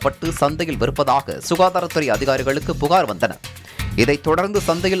பழுக்க வைக்கப்பட்டு சந்தையில் விற்பதாக சுகாதாரத்துறை அதிகாரிகளுக்கு புகார் வந்தன. இதைத் தொடர்ந்து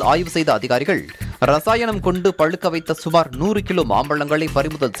சந்தையில் ஆய்வு செய்த அதிகாரிகள் ரசாயனம் கொண்டு பழுக்க வைத்த சுமார் 100 கிலோ மாம்பழங்களை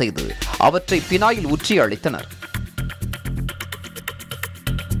பறிமுதல் செய்து அவற்றை பினாயில் ஊற்றி அளித்தனர்.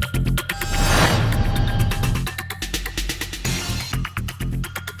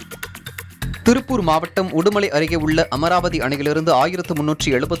 திருப்பூர் மாவட்டம் உடுமலை அருகே உள்ள அமராவதி அணையிலிருந்து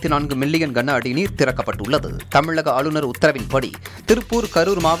 1374 மில்லியன் கன அடி நீர் திறக்கப்பட்டுள்ளது. தமிழக ஆளுநர் உத்தரவின்படி திருப்பூர்,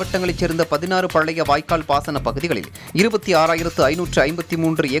 கரூர் மாவட்டங்களைச் சேர்ந்த 16 பழைய வாய்க்கால் பாசன பகுதிகளில்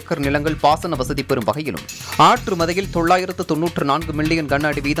 26,553 ஏக்கர் நிலங்கள் பாசன வசதி பெறும் வகையிலும் ஆற்று மதையில் 994 மில்லியன் கன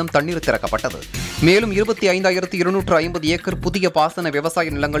அடி வீதம் தண்ணீர் திறக்கப்பட்டது. மேலும் 25,250 ஏக்கர் புதிய பாசன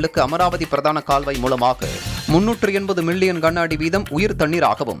விவசாய நிலங்களுக்கு அமராவதி பிரதான கால்வாய் மூலமாக 380 மில்லியன் கன அடி வீதம் உயிர்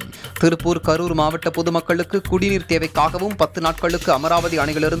தண்ணீராகவும், திருப்பூர், கரூர் மாவட்ட பொதுமக்களுக்கு குடிநீர் தேவைக்காகவும் 10 நாட்களுக்கு அமராவதி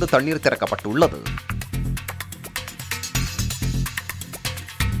அணையிலிருந்து தண்ணீர் திறக்கப்பட்டுள்ளது.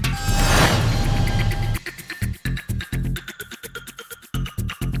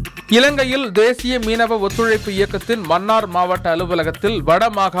 இலங்கையில் தேசிய மீனவ ஒத்துழைப்பு இயக்கத்தின் மன்னார் மாவட்ட அலுவலகத்தில்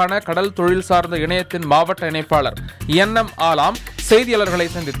வடமாகாண கடல் தொழில் சார்ந்த இணையத்தின் மாவட்ட இணைப்பாளர் NM ஆலாம் செய்தியாளர்களை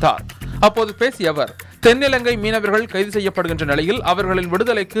சந்தித்தார். அப்போது பேசிய அவர், தென்னிலங்கை மீனவர்கள் கைது செய்யப்படுகின்ற நிலையில் அவர்களின்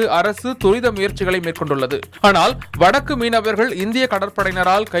விடுதலைக்கு அரசு துரித முயற்சிகளை மேற்கொண்டுள்ளது. ஆனால் வடக்கு மீனவர்கள் இந்திய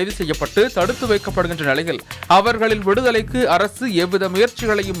கடற்படையினரால் கைது செய்யப்பட்டு தடுத்து வைக்கப்படுகின்ற நிலையில் அவர்களின் விடுதலைக்கு அரசு எவ்வித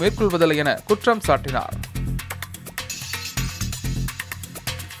முயற்சிகளையும் மேற்கொள்வதில்லை என குற்றம் சாட்டினார்.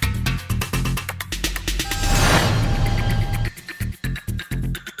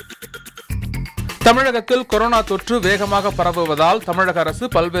 தமிழகத்தில் கொரோனா தொற்று வேகமாக பரவுவதால் தமிழக அரசு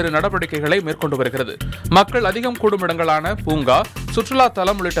பல்வேறு நடவடிக்கைகளை மேற்கொண்டு வருகிறது. மக்கள் அதிகம் கூடும் இடங்களான பூங்கா, சுற்றுலா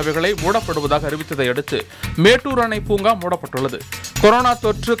தலம் உள்ளிட்டவைகளை மூடப்படுவதாக அறிவித்ததை அடுத்து மேட்டூர் அணை பூங்கா மூடப்பட்டுள்ளது. கொரோனா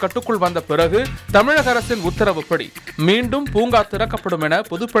தொற்று கட்டுக்குள் வந்த பிறகு தமிழக அரசின் உத்தரவுப்படி மீண்டும் பூங்கா திறக்கப்படும் என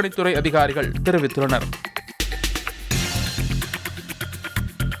பொதுப்பணித்துறை அதிகாரிகள் தெரிவித்துள்ளனர்.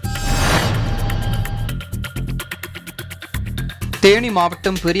 தேனி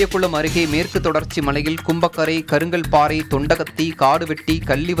மாவட்டம் பெரியகுளம் அருகே மேற்கு தொடர்ச்சி மலையில் கும்பக்கரை, கருங்கல்பாறை, தொண்டகத்தி, காடுவெட்டி,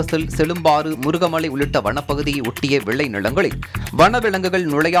 கள்ளிவசல், செழும்பாறு, முருகமலை உள்ளிட்ட வனப்பகுதியை ஒட்டிய விளை நிலங்களில் வனவிலங்குகள்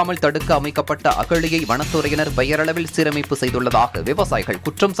நுழையாமல் தடுக்க அமைக்கப்பட்ட அகழியை வனத்துறையினர் பெயரளவில் சீரமைப்பு செய்துள்ளதாக விவசாயிகள்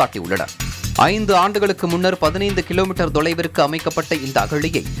குற்றம் சாட்டியுள்ளனர். 5 ஆண்டுகளுக்கு முன்னர் 15 கிலோமீட்டர் தொலைவிற்கு அமைக்கப்பட்ட இந்த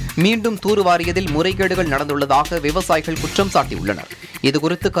அகழியை மீண்டும் தூர்வாரியதில் முறைகேடுகள் நடந்துள்ளதாக விவசாயிகள் குற்றம் சாட்டியுள்ளனர்.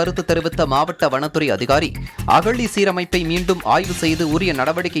 இதுகுறித்து கருத்து தெரிவித்த மாவட்ட வனத்துறை அதிகாரி, அகழி சீரமைப்பை மீண்டும் ஆய்வு செய்து உரிய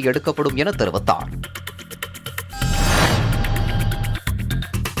நடவடிக்கை எடுக்கப்படும் என தெரிவித்தார்.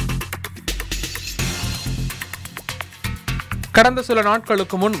 கடந்த சில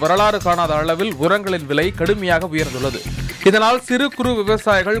நாட்களுக்கு முன் வரலாறு காணாத அளவில் உரங்களின் விலை கடுமையாக உயர்ந்துள்ளது. இதனால் சிறு குறு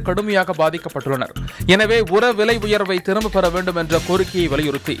விவசாயிகள் கடுமையாக பாதிக்கப்பட்டுள்ளனர். எனவே உர விலை உயர்வை திரும்ப பெற வேண்டும் என்ற கோரிக்கையை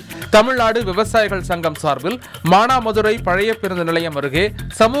வலியுறுத்தி தமிழ்நாடு விவசாயிகள் சங்கம் சார்பில் மானாமதுரை பழைய பேருந்து நிலையம் அருகே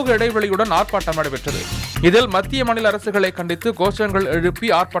சமூக இடைவெளியுடன் ஆர்ப்பாட்டம் நடைபெற்றது. இதில் மத்திய மாநில அரசுகளை கண்டித்து கோஷங்கள் எழுப்பி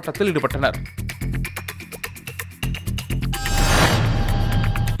ஆர்ப்பாட்டத்தில் ஈடுபட்டனர்.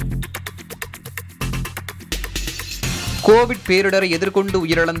 கோவிட் பேரிடரை எதிர்கொண்டு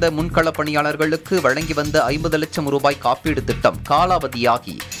உயிரிழந்த முன்களப் பணியாளர்களுக்கு வழங்கி வந்த 50 லட்சம் ரூபாய் காப்பீடு திட்டம்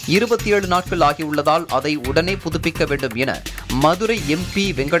காலாவதியாகி 27 நாட்கள் ஆகியுள்ளதால் அதை உடனே புதுப்பிக்க வேண்டும் என மதுரை MP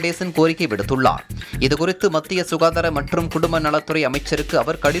வெங்கடேசன் கோரிக்கை விடுத்துள்ளார். இதுகுறித்து மத்திய சுகாதார மற்றும் குடும்ப நலத்துறை அமைச்சருக்கு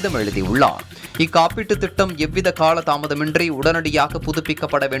அவர் கடிதம் எழுதியுள்ளார். இக்காப்பீட்டு திட்டம் எவ்வித கால தாமதமின்றி உடனடியாக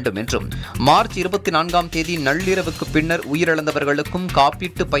புதுப்பிக்கப்பட வேண்டும் என்றும், மார்ச் 24ஆம் தேதி நள்ளிரவுக்கு பின்னர் உயிரிழந்தவர்களுக்கும்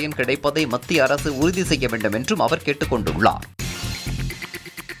காப்பீட்டு பயன் கிடைப்பதை மத்திய அரசு உறுதி செய்ய வேண்டும் என்றும் அவர் கேட்டுக் கொண்டுள்ளார்.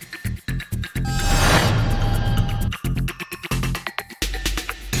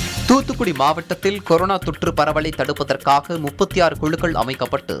 தூத்துக்குடி மாவட்டத்தில் கொரோனா தொற்று பரவலை தடுப்பதற்காக 36 குழுக்கள்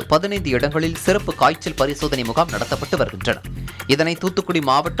அமைக்கப்பட்டு 15 இடங்களில் சிறப்பு காய்ச்சல் பரிசோதனை முகாம் நடத்தப்பட்டு வருகின்றன. இதனை தூத்துக்குடி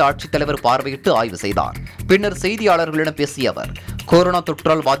மாவட்ட ஆட்சித்தலைவர் பார்வையிட்டு ஆய்வு செய்தார். பின்னர் செய்தியாளர்களிடம் பேசிய அவர், கொரோனா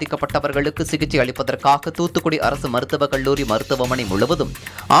தொற்றால் பாதிக்கப்பட்டவர்களுக்கு சிகிச்சை அளிப்பதற்காக தூத்துக்குடி அரசு மருத்துவக் கல்லூரி மருத்துவமனை முழுவதும்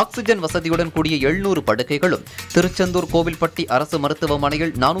ஆக்ஸிஜன் வசதியுடன் கூடிய 700 படுக்கைகளும், திருச்செந்தூர் கோவில்பட்டி அரசு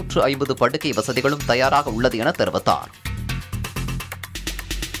மருத்துவமனையில் 450 படுக்கை வசதிகளும் தயாராக உள்ளது என தெரிவித்தார்.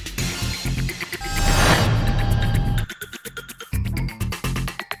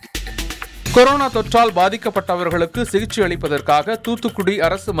 கொரோனா தொற்றால் பாதிக்கப்பட்டவர்களுக்கு சிகிச்சை அளிப்பதற்காக தூத்துக்குடி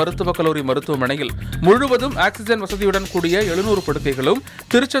அரசு மருத்துவக் கல்லூரி மருத்துவமனையில் முழுவதும் ஆக்ஸிஜன் வசதியுடன் கூடிய 700 படுக்கைகளும்,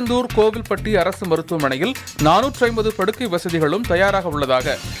 திருச்செந்தூர் கோவில்பட்டி அரசு மருத்துவமனையில் 450 படுக்கை வசதிகளும் தயாராக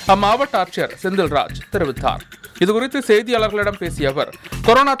உள்ளதாக அம்மாவட்ட ஆட்சியர் செந்தில்ராஜ் தெரிவித்தார். இதுகுறித்து செய்தியாளர்களிடம் பேசிய அவர்,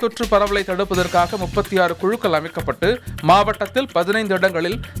 கொரோனா தொற்று பரவலை தடுப்பதற்காக 36 குழுக்கள் அமைக்கப்பட்டு மாவட்டத்தில் 15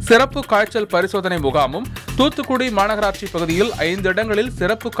 இடங்களில் சிறப்பு காய்ச்சல் பரிசோதனை முகாமும், தூத்துக்குடி மாநகராட்சி பகுதியில் 5 இடங்களில்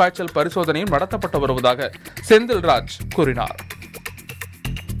சிறப்பு காய்ச்சல் பரிசோதனையும் நடத்தப்பட்டு வருவதாக செந்தில்ராஜ் கூறினார்.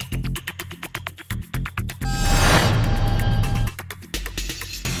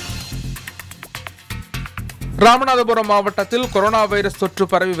 ராமநாதபுரம் மாவட்டத்தில் கொரோனா வைரஸ் தொற்று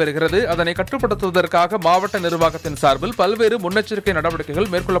பரவி வருகிறது. அதனை கட்டுப்படுத்துவதற்காக மாவட்ட நிர்வாகத்தின் சார்பில் பல்வேறு முன்னெச்சரிக்கை நடவடிக்கைகள்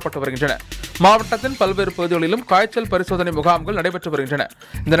மேற்கொள்ளப்பட்டு வருகின்றன. மாவட்டத்தின் பல்வேறு பகுதிகளிலும் காய்ச்சல் பரிசோதனை முகாம்கள் நடைபெற்று வருகின்றன.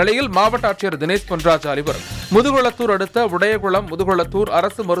 இந்த நிலையில் மாவட்ட ஆட்சியர் தினேஷ் பொன்ராஜ் அலிவர் முதுகுளத்தூர் அடுத்த உடையகுளம், முதுகுளத்தூர்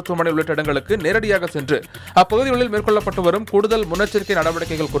அரசு மருத்துவமனை உள்ளிட்ட இடங்களுக்கு நேரடியாக சென்று அப்பகுதிகளில் மேற்கொள்ளப்பட்டு வரும் கூடுதல் முன்னெச்சரிக்கை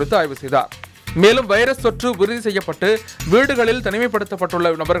நடவடிக்கைகள் குறித்து ஆய்வு செய்தார். மேலும் வைரஸ் தொற்று உறுதி செய்யப்பட்டு வீடுகளில்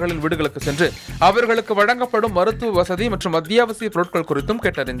தனிமைப்படுத்தப்பட்டுள்ள நபர்களின் வீடுகளுக்கு சென்று அவர்களுக்கு வழங்கப்படும் மருத்துவ வசதி மற்றும் அத்தியாவசிய பொருட்கள் குறித்தும்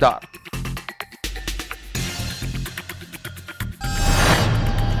கேட்டறிந்தார்.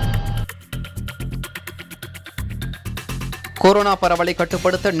 கொரோனா பரவலை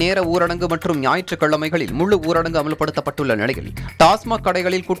கட்டுப்படுத்த நேர ஊரடங்கு மற்றும் ஞாயிற்றுக்கிழமைகளில் முழு ஊரடங்கு அமல்படுத்தப்பட்டுள்ள நிலையில் டாஸ்மாக்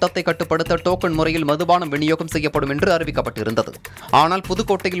கடைகளில் கூட்டத்தை கட்டுப்படுத்த டோக்கன் முறையில் மதுபானம் விநியோகம் செய்யப்படும் என்று அறிவிக்கப்பட்டிருந்தது. ஆனால்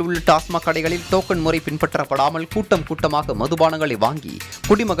புதுக்கோட்டையில் உள்ள டாஸ்மாக் கடைகளில் டோக்கன் முறை பின்பற்றப்படாமல் கூட்டமாக மதுபானங்களை வாங்கி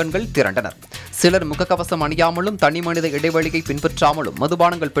குடிமகன்கள் திரண்டனர். சிலர் முகக்கவசம் அணியாமலும் தனிமனித இடைவெளியை பின்பற்றாமலும்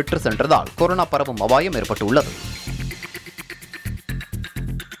மதுபானங்கள் பெற்று சென்றதால் கொரோனா பரவும் அபாயம் ஏற்பட்டுள்ளது.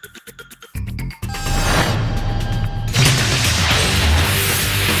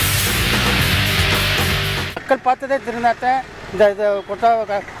 மக்கள் பார்த்ததே திருந்தாத்தான் இந்த இதை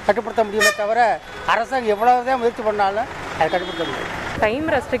கட்டுப்படுத்த முடியுமே தவிர அரசாங்கம் எவ்வளவுதான் முயற்சி பண்ணாலும் அதை கட்டுப்படுத்த முடியும். டைம்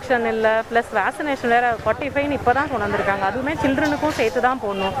ரெஸ்ட்ரிக்ஷன் இல்லை, ப்ளஸ் வேக்சினேஷன் வேறு 45 இப்போ தான் கொண்டு வந்திருக்காங்க. அதுவுமே சில்ட்ரனுக்கும் சேர்த்து தான்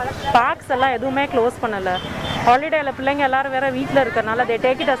போடணும். பார்க்ஸ் எல்லாம் எதுவுமே க்ளோஸ் பண்ணலை. ஹாலிடேயில் பிள்ளைங்க எல்லோரும் வேறு வீட்டில் இருக்கிறனால they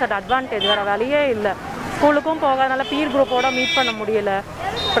take it us at advantage. வேறு வழியே இல்லை. ஸ்கூலுக்கும் போகாதனால பீர் குரூப்போட மீட் பண்ண முடியல.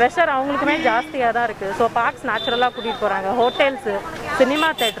 ப்ரெஷர் அவங்களுக்குமே ஜாஸ்தியாக தான் இருக்குது. ஸோ பார்க்ஸ் நேச்சுரலாக கூட்டிகிட்டு போகிறாங்க. ஹோட்டல்ஸு, சினிமா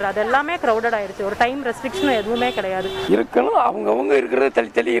தேட்டர் அது எல்லாமே க்ரௌடட் ஆயிடுச்சு. ஒரு டைம் ரெஸ்ட்ரிக்ஷன் எதுவுமே கிடையாது. இருக்கணும், அவங்கவுங்க இருக்கிறத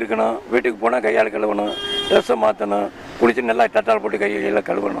தள்ளி இருக்கணும். வீட்டுக்கு போனால் கையால் கழுவணும், ட்ரெஸ்ஸை மாற்றணும், குளிச்சு நல்லா தட்டால் போட்டு கையில்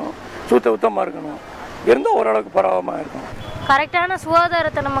கழுவணும், சுத்தமாக இருக்கணும். இருந்தால் ஓரளவுக்கு பரவாயில்ல இருக்கும். கரெக்டான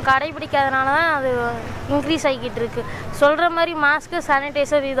சுகாதாரத்தை நம்ம கடைபிடிக்காதனால தான் அது இன்க்ரீஸ் ஆகிக்கிட்டு இருக்குது. சொல்கிற மாதிரி மாஸ்க்கு,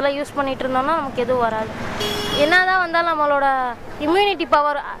 சானிடைசர் இதெல்லாம் யூஸ் பண்ணிகிட்டு இருந்தோம்னா நமக்கு எதுவும் வராது. என்ன தான் வந்தாலும் நம்மளோட இம்யூனிட்டி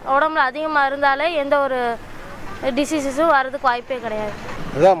பவர் உடம்புல அதிகமாக இருந்தாலே எந்த ஒரு டிசீஸஸும் வர்றதுக்கு வாய்ப்பே கிடையாது.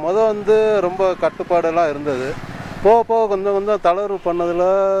 அதான் ரொம்ப கட்டுப்பாடெல்லாம் இருந்தது. போக போக கொஞ்சம் தளர்வு பண்ணதில்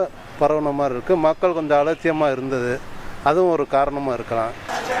பரவுன மாதிரி இருக்குது. மக்கள் கொஞ்சம் அலட்சியமாக இருந்தது. அதுவும் ஒரு காரணமாக இருக்கலாம்.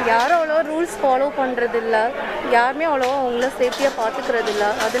 யாரும் அவ்வளோ ரூல்ஸ் ஃபாலோ பண்ணுறது இல்லை. யாருமே அவ்வளோவா அவங்கள சேஃப்டியாக பார்த்துக்கிறது இல்லை.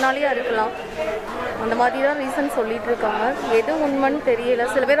 அதனாலேயே இருக்கலாம். அந்த மாதிரி தான் ரீசன் சொல்லிட்டு இருக்காங்க. எது உண்மைன்னு தெரியல.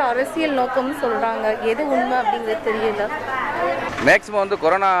 சில பேர் அரசியல் நோக்கம்னு சொல்கிறாங்க. எது உண்மை அப்படிங்கிறது தெரியல. மேக்ஸிமம்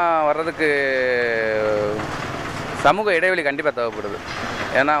கொரோனா வர்றதுக்கு சமூக இடைவெளி கண்டிப்பாக தேவைப்படுது.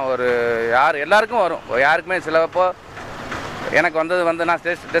 ஏன்னா எல்லாருக்கும் வரும். யாருக்குமே சிலப்போ எனக்கு வந்தது நான்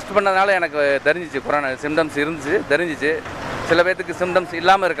டெஸ்ட் பண்ணதுனால எனக்கு தெரிஞ்சிச்சு கொரோனா சிம்டம்ஸ் தெரிஞ்சிச்சு. சில பேர்த்துக்கு சிம்டம்ஸ்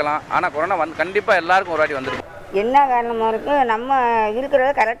இல்லாமல் இருக்கலாம். ஆனால் கொரோனா கண்டிப்பாக எல்லாருக்கும் ஒரு வாட்டி வந்துருக்கும். என்ன காரணமாக இருக்குது, நம்ம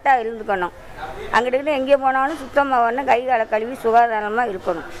இருக்கிறத கரெக்டாக இருந்துக்கணும். அங்கிட்டு எங்கே போனாலும் சுத்தமாக வரணும், கை காலை கழுவி சுகாதாரமாக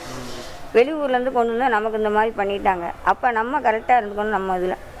இருக்கணும். வெளியூர்லேருந்து கொண்டு வந்து நமக்கு இந்த மாதிரி பண்ணிட்டாங்க. அப்போ நம்ம கரெக்டாக இருந்துக்கணும். நம்ம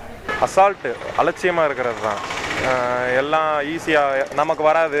இதில் அசால்ட்டு அலட்சியமாக இருக்கிறது தான். எல்லாம் ஈஸியாக நமக்கு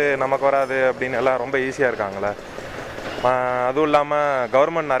வராது அப்படின்னு எல்லாம் ரொம்ப ஈஸியாக இருக்காங்களே. அதுவும் இல்லாமல்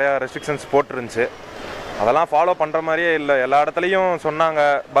கவர்மெண்ட் நிறையா ரெஸ்ட்ரிக்ஷன்ஸ் போட்டுருந்துச்சு. அதெல்லாம் ஃபாலோ பண்ணுற மாதிரியே இல்லை. எல்லா இடத்துலையும் சொன்னாங்க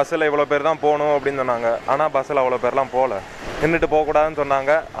பஸ்ஸில் இவ்வளோ பேர் தான் போகணும் அப்படின்னு சொன்னாங்க. ஆனால் பஸ்ஸில் அவ்வளோ பேர்லாம் போகல. நின்றுட்டு போகக்கூடாதுன்னு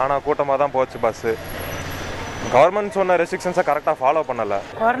சொன்னாங்க. ஆனால் கூட்டமாக தான் போச்சு பஸ்ஸு. கவர்மெண்ட் சொன்ன ரெஸ்ட்ரிக்ஷன்ஸை கரெக்டாக ஃபாலோ பண்ணலை.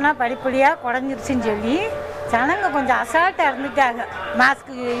 கொரோனா படிப்படியாக குறைஞ்சிருச்சுன்னு சொல்லி ஜனங்க கொஞ்சம் அசால்ட்டாக இருந்துட்டாங்க,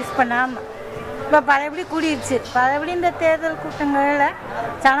 மாஸ்க்கு யூஸ் பண்ணாமல். இப்போ பழையபடி கூடிருச்சு. பழையபடி இந்த தேர்தல் கூட்டங்களில்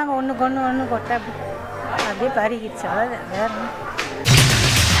ஜனங்க ஒன்றுக்கு ஒன்று கொட்ட அப்படியே பருகிடுச்சு. அவ்வளோதான், வேறு.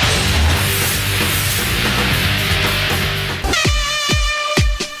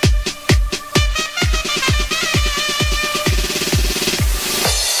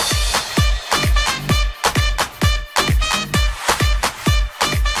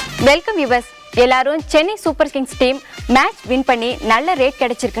 Welcome yours. எல்லாரும் Chennai super Kings team match win பண்ணி நல்ல ரேட்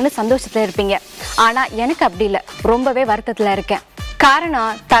கிடைச்சிருக்குன்னு சந்தோஷத்துல இருப்பீங்க. ஆனா எனக்கு அப்படி இல்லை, ரொம்பவே வருத்தத்துல இருக்கேன்.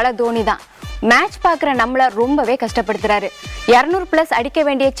 காரணம் தல தோனி தான். மேட்ச் பார்க்குற நம்மள ரொம்பவே கஷ்டப்படுத்துறாரு. 200+ அடிக்க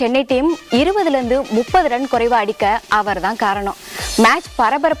வேண்டிய சென்னை டீம் 20லேருந்து 30 ரன் குறைவா அடிக்க அவர் தான் காரணம். மேட்ச்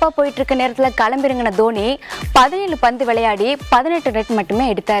பரபரப்பா போயிட்டு இருக்க நேரத்தில் களமிறங்கின தோனி 17 பந்து விளையாடி 18 ரன் மட்டுமே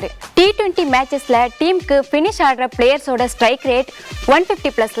எடுத்தாரு. T20 மேட்சஸ்ல டீமுக்கு பினிஷ் ஆடுற பிளேயர்ஸோட ஸ்ட்ரைக் ரேட்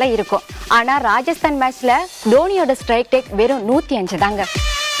 150+ல இருக்கும். ஆனா ராஜஸ்தான் மேட்ச்ல தோனியோட ஸ்ட்ரைக் ரேட் வெறும் 105 தாங்க.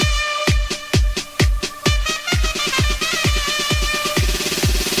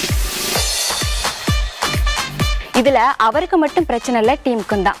 இதுல அவருக்கு மட்டும் பிரச்சனை இல்ல,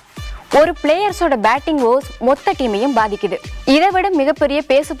 டீமுக்கும் தான். ஒரு பிளேயர்ஸோட பேட்டிங் ஓஸ் மொத்த டீமையும் பாதிக்குது. இதை விட மிகப்பெரிய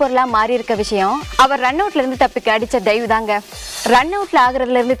பேசு பொருளா மாறி இருக்க விஷயம் அவர் ரன் அவுட்ல இருந்து தப்பிக்க அடிச்ச டைவ் தாங்க. ரன் அவுட்ல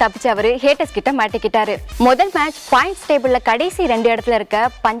ஆகுறதுல இருந்து தப்பிச்சு அவரு ஹேட்டர்ஸ் கிட்ட மாட்டிக்கிட்டாரு. முதல் மேட்ச் பாயிண்ட்ஸ் டேபிள்ல கடைசி 2 இடத்துல இருக்க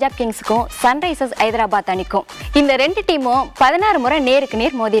பஞ்சாப் கிங்ஸுக்கும் சன்ரைசர்ஸ் ஹைதராபாத் அணிக்கும். இந்த 2 டீமும் 16 முறை நேருக்கு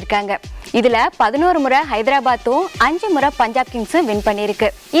நேர் மோதி இருக்காங்க. இதுல 11 முறை ஹைதராபாத்தும் 5 முறை பஞ்சாப் கிங்ஸும் வின் பண்ணிருக்கு.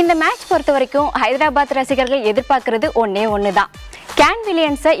 இந்த மேட்ச் பொறுத்த வரைக்கும் ஹைதராபாத் ரசிகர்கள் எதிர்பார்க்கறது ஒண்ணுதான், கேன்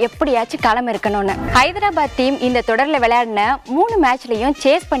வில்லியம்ஸை எப்படியாச்சும் களம் இருக்கணும்னு. ஹைதராபாத் டீம் இந்த தொடர்ல விளையாடின 3 மேட்ச்லயும்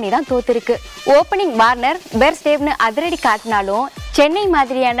சேஸ் பண்ணி தான் தோத்துருக்கு. ஓப்பனிங் வார்னர் பெர்ஸ்டேவ்னு அதிரடி காட்டினாலும் சென்னை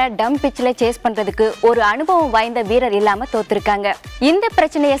மாதிரியான டம் பிச்சில் சேஸ் பண்றதுக்கு ஒரு அனுபவம் வாய்ந்த வீரர் இல்லாம தோத்துருக்காங்க. இந்த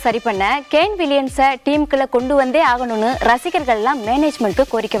பிரச்சனையை சரி பண்ண கேன் வில்லியம்ஸை டீமுக்குள்ள கொண்டு வந்தே ஆகணும்னு ரசிகர்கள் எல்லாம்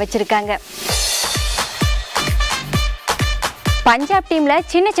மேனேஜ்மெண்ட்க்கு கோரிக்கை வச்சிருக்காங்க. பஞ்சாப் டீம்ல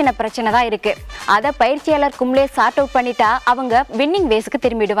சின்ன பிரச்சனை தான் இருக்கு. அதை பயிற்சியாளர் கும்ளே சார்ட் அவுட் பண்ணிட்டா அவங்க வின்னிங் வேஸ்க்கு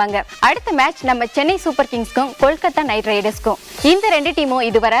திரும்பிடுவாங்க. அடுத்த மேட்ச் நம்ம சென்னை சூப்பர் கிங்ஸ்க்கும் கொல்கத்தா நைட் ரைடர்ஸ்க்கும். இந்த 2 டீமும்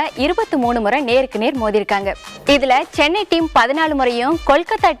இதுவரை 23 முறை நேருக்கு நேர் மோதிருக்காங்க. இதுல சென்னை டீம் 14 முறையும்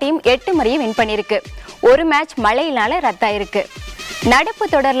கொல்கத்தா டீம் 8 முறையும் வின் பண்ணிருக்கு. ஒரு மேட்ச் மழையினால ரத்தாயிருக்கு. நடப்பு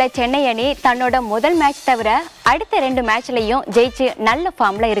தொடர்ல சென்னை அணி தன்னோட முதல் மேட்ச் தவிர அடுத்த 2 மேட்ச்லயும் ஜெயிச்சு நல்ல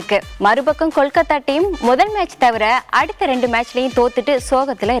ஃபார்ம்ல இருக்கு. மறுபக்கம் கொல்கத்தா டீம் முதல் மேட்ச் தவிர அடுத்த 2 மேட்ச்லயும் தோத்துட்டு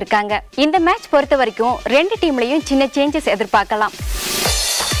சோகத்துல இருக்காங்க. இந்த மேட்ச் பொறுத்த வரைக்கும் 2 டீம்லயும் சின்ன சேஞ்சஸ் எதிர்பார்க்கலாம்.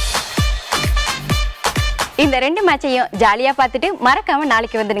 இந்த 2 மேட்சையும் ஜாலியா பார்த்துட்டு மறக்காம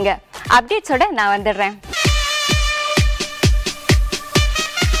நாளைக்கு வந்துடுங்க. அப்டேட்ஸோட நான் வந்துடுறேன்.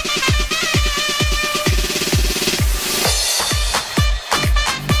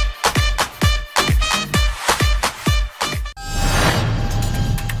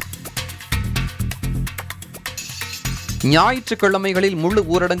 ஞாயிற்றுக்கிழமைகளில் முழு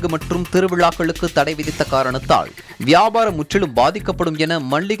ஊரடங்கு மற்றும் திருவிழாக்களுக்கு தடை விதித்த காரணத்தால் வியாபாரம் முற்றிலும் பாதிக்கப்படும் என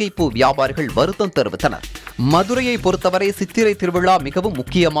மல்லிகைப்பூ வியாபாரிகள் வருத்தம் தெரிவித்தனர். மதுரையை பொறுத்தவரை சித்திரை திருவிழா மிகவும்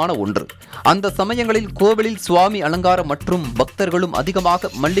முக்கியமான ஒன்று. அந்த சமயங்களில் கோவிலில் சுவாமி அலங்காரம் மற்றும் பக்தர்களும்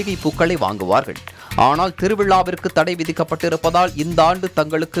அதிகமாக மல்லிகை பூக்களை வாங்குவார்கள். ஆனால் திருவிழாவிற்கு தடை விதிக்கப்பட்டிருப்பதால் இந்த ஆண்டு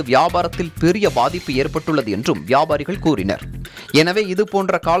தங்களுக்கு வியாபாரத்தில் பெரிய பாதிப்பு ஏற்பட்டுள்ளது என்றும் வியாபாரிகள் கூறினர். எனவே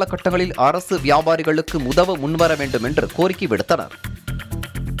இதுபோன்ற காலகட்டங்களில் அரசு வியாபாரிகளுக்கு உதவ முன்வர வேண்டும் என்று கோரிக்கை விடுத்தனர்.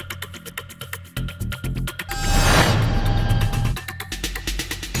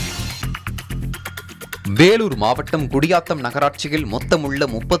 வேலூர் மாவட்டம் குடியாத்தம் நகராட்சியில் மொத்தமுள்ள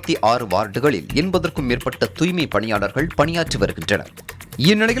 36 வார்டுகளில் 80க்கும் மேற்பட்ட தூய்மை பணியாளர்கள் பணியாற்றி வருகின்றனர்.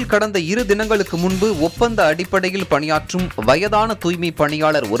 இந்நிலையில் கடந்த 2 தினங்களுக்கு முன்பு ஒப்பந்த அடிப்படையில் பணியாற்றும் வயதான தூய்மை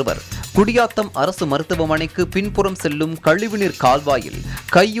பணியாளர் ஒருவர் குடியாத்தம் அரசு மருத்துவமனைக்கு பின்புறம் செல்லும் கழிவுநீர் கால்வாயில்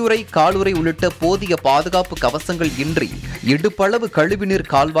கையுறை, காலுறை உள்ளிட்ட போதிய பாதுகாப்பு கவசங்கள் இன்றி இடுப்பளவு கழிவுநீர்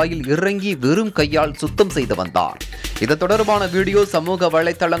கால்வாயில் இறங்கி வெறும் கையால் சுத்தம் செய்து வந்தார். இது தொடர்பான வீடியோ சமூக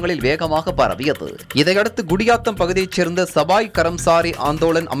வலைதளங்களில் வேகமாக பரவியது. இதையடுத்து குடியாத்தம் பகுதியைச் சேர்ந்த சபாய் கரம்சாரி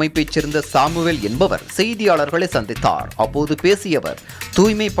ஆந்தோலன் அமைப்பைச் சேர்ந்த சாமுவேல் என்பவர் செய்தியாளர்களை சந்தித்தார். அப்போது பேசியவர்,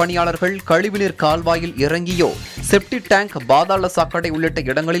 தூய்மை பணியாளர்கள் கழிவுநீர் கால்வாயில் இறங்கியோ, செப்டிக் டேங்க், பாதாள சாக்கடை உள்ளிட்ட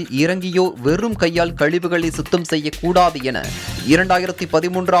இடங்களில் இறங்கியோ வெறும் கையால் கழிவுகளை சுத்தம் செய்யக்கூடாது என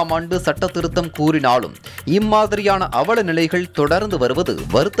 2013ஆம் ஆண்டு சட்ட திருத்தம் கூறினாலும் இம்மாதிரியான அவல நிலைகள் தொடர்ந்து வருவது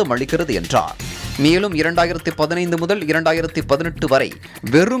வருத்தம் அளிக்கிறது என்றார். மேலும் 2015 முதல் 2018 வரை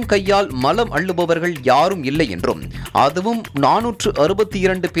வெறும் கையால் மலம் அள்ளுபவர்கள் யாரும் இல்லை என்றும், அதுவும்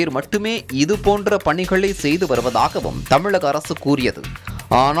 462 பேர் மட்டுமே இதுபோன்ற பணிகளை செய்து வருவதாகவும் தமிழக அரசு கூறியது.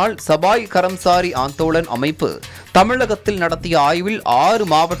 ஆனால் சபாய் கரம்சாரி ஆந்தோலன் அமைப்பு தமிழகத்தில் நடத்திய ஆய்வில் 6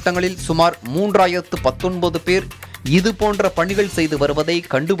 மாவட்டங்களில் சுமார் 3019 பேர் இதுபோன்ற பணிகள் செய்து வருவதை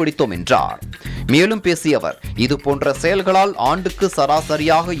கண்டுபிடித்தோம் என்றார். மேலும் பேசிய அவர், இதுபோன்ற செயல்களால் ஆண்டுக்கு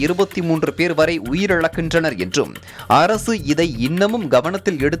சராசரியாக 23 பேர் வரை உயிரிழக்கின்றனர் என்றும், அரசு இதை இன்னமும்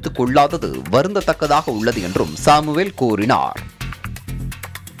கவனத்தில் எடுத்துக் கொள்ளாதது வருந்தத்தக்கதாக உள்ளது என்றும் சாமுவேல் கூறினார்.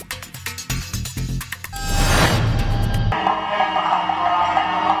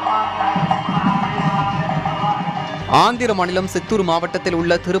 ஆந்திர மாநிலம் சித்தூர் மாவட்டத்தில்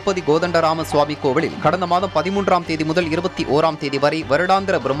உள்ள திருப்பதி கோதண்டராம சுவாமி கோவிலில் கடந்த மாதம் 13ஆம் தேதி முதல் 21ஆம் தேதி வரை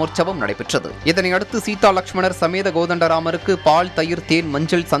வருடாந்திர பிரம்மோற்சவம் நடைபெற்றது. இதனையடுத்து சீதா லட்சுமணர் சமேத கோதண்டராமருக்கு பால், தயிர், தேன்,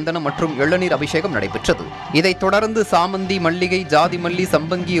 மஞ்சள், சந்தனம் மற்றும் இளநீர் அபிஷேகம் நடைபெற்றது. இதைத் தொடர்ந்து சாமந்தி, மல்லிகை, ஜாதி மல்லி,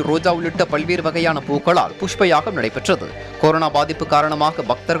 சம்பங்கி, ரோஜா உள்ளிட்ட பல்வேறு வகையான பூக்களால் புஷ்பயாகம் நடைபெற்றது. கொரோனா பாதிப்பு காரணமாக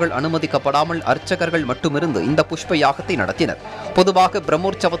பக்தர்கள் அனுமதிக்கப்படாமல் அர்ச்சகர்கள் மட்டுமிருந்து இந்த புஷ்ப யாகத்தை நடத்தினர். பொதுவாக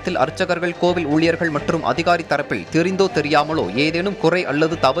பிரம்மோற்சவத்தில் அர்ச்சகர்கள், கோவில் ஊழியர்கள் மற்றும் அதிகாரி தரப்பில் தெரிந்தோ தெரியாமலோ ஏதேனும் குறை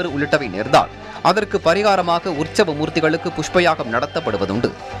அல்லது தவறு உள்ளிட்டவை நேர்ந்தால் அதற்கு பரிகாரமாக உற்சவ மூர்த்திகளுக்கு புஷ்பயாகம் நடத்தப்படுவதுண்டு.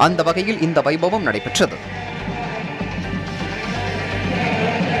 அந்த வகையில் இந்த வைபவம் நடைபெற்றது.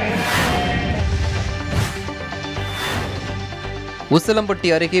 உசிலம்பட்டி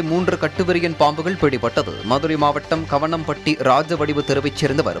அருகே 3 கட்டுவிரியன் பாம்புகள் பிடிபட்டது. மதுரை மாவட்டம் கவனம்பட்டி ராஜவடிவு தெருவைச்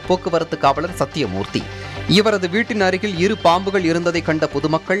சேர்ந்தவர் போக்குவரத்து காவலர் சத்தியமூர்த்தி. இவரது வீட்டின் அருகில் 2 பாம்புகள் இருந்ததை கண்ட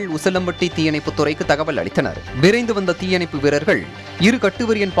பொதுமக்கள் உசிலம்பட்டி தீயணைப்புத் துறைக்கு தகவல் அளித்தனர். விரைந்து வந்த தீயணைப்பு வீரர்கள் 2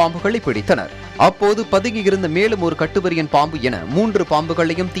 கட்டுவிரியன் பாம்புகளை பிடித்தனர். அப்போது பதுங்கியிருந்த மேலும் ஒரு கட்டுவிரியன் பாம்பு என 3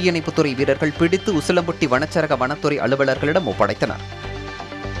 பாம்புகளையும் தீயணைப்புத்துறை வீரர்கள் பிடித்து உசிலம்பட்டி வனச்சரக வனத்துறை அலுவலர்களிடம் ஒப்படைத்தனர்.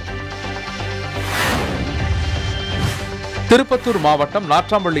 திருப்பத்தூர் மாவட்டம்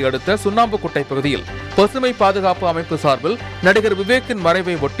நாற்றாம்பள்ளி அடுத்த சுண்ணாம்புக்குட்டை பகுதியில் பசுமை பாதுகாப்பு அமைப்பு சார்பில் நடிகர் விவேக்கின்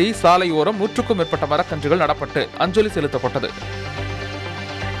மறைவை ஒட்டி சாலையோரம் 100க்கும் மேற்பட்ட மரக்கன்றுகள் நடப்பட்டு அஞ்சலி செலுத்தப்பட்டது.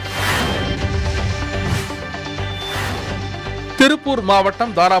 திருப்பூர்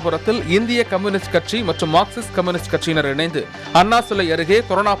மாவட்டம் தாராபுரத்தில் இந்திய கம்யூனிஸ்ட் கட்சி மற்றும் மார்க்சிஸ்ட் கம்யூனிஸ்ட் கட்சியினர் இணைந்து அண்ணா சிலை அருகே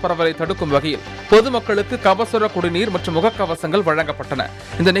கொரோனா பரவலை தடுக்கும் வகையில் பொதுமக்களுக்கு கபசுர குடிநீர் மற்றும் முகக்கவசங்கள் வழங்கப்பட்டன.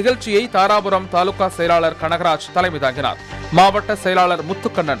 இந்த நிகழ்ச்சியை தாராபுரம் தாலுகா செயலாளர் கனகராஜ் தலைமை தாங்கினார். மாவட்ட செயலாளர்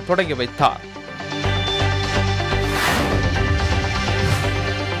முத்துக்கண்ணன் தொடங்கி வைத்தார்.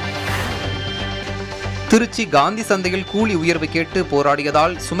 திருச்சி காந்தி சந்தையில் கூலி உயர்வு கேட்டு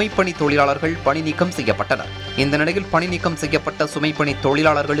போராடியதால் சுமைப்பணி தொழிலாளர்கள் பணி நீக்கம் செய்யப்பட்டனர். இந்த நிலையில் பணி நீக்கம் செய்யப்பட்ட சுமைப்பணி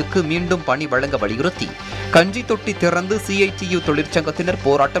தொழிலாளர்களுக்கு மீண்டும் பணி வழங்க வலியுறுத்தி கஞ்சி தொட்டி திறந்து CITU தொழிற்சங்கத்தினர்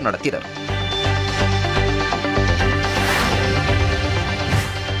போராட்டம் நடத்தினர்.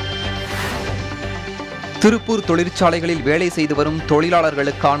 திருப்பூர் தொழிற்சாலைகளில் வேலை செய்து வரும்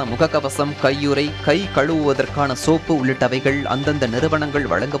தொழிலாளர்களுக்கான முகக்கவசம், கையுறை, கை கழுவுவதற்கான சோப்பு உள்ளிட்டவைகள் அந்தந்த நிறுவனங்கள்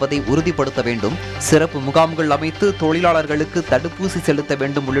வழங்குவதை உறுதிப்படுத்த வேண்டும், சிறப்பு முகாம்கள் அமைத்து தொழிலாளர்களுக்கு தடுப்பூசி செலுத்த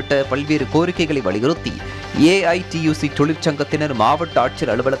வேண்டும் உள்ளிட்ட பல்வேறு கோரிக்கைகளை வலியுறுத்தி AITUC தொழிற்சங்கத்தினர் மாவட்ட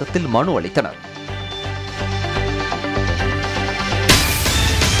ஆட்சியர் அலுவலகத்தில் மனு அளித்தனர்.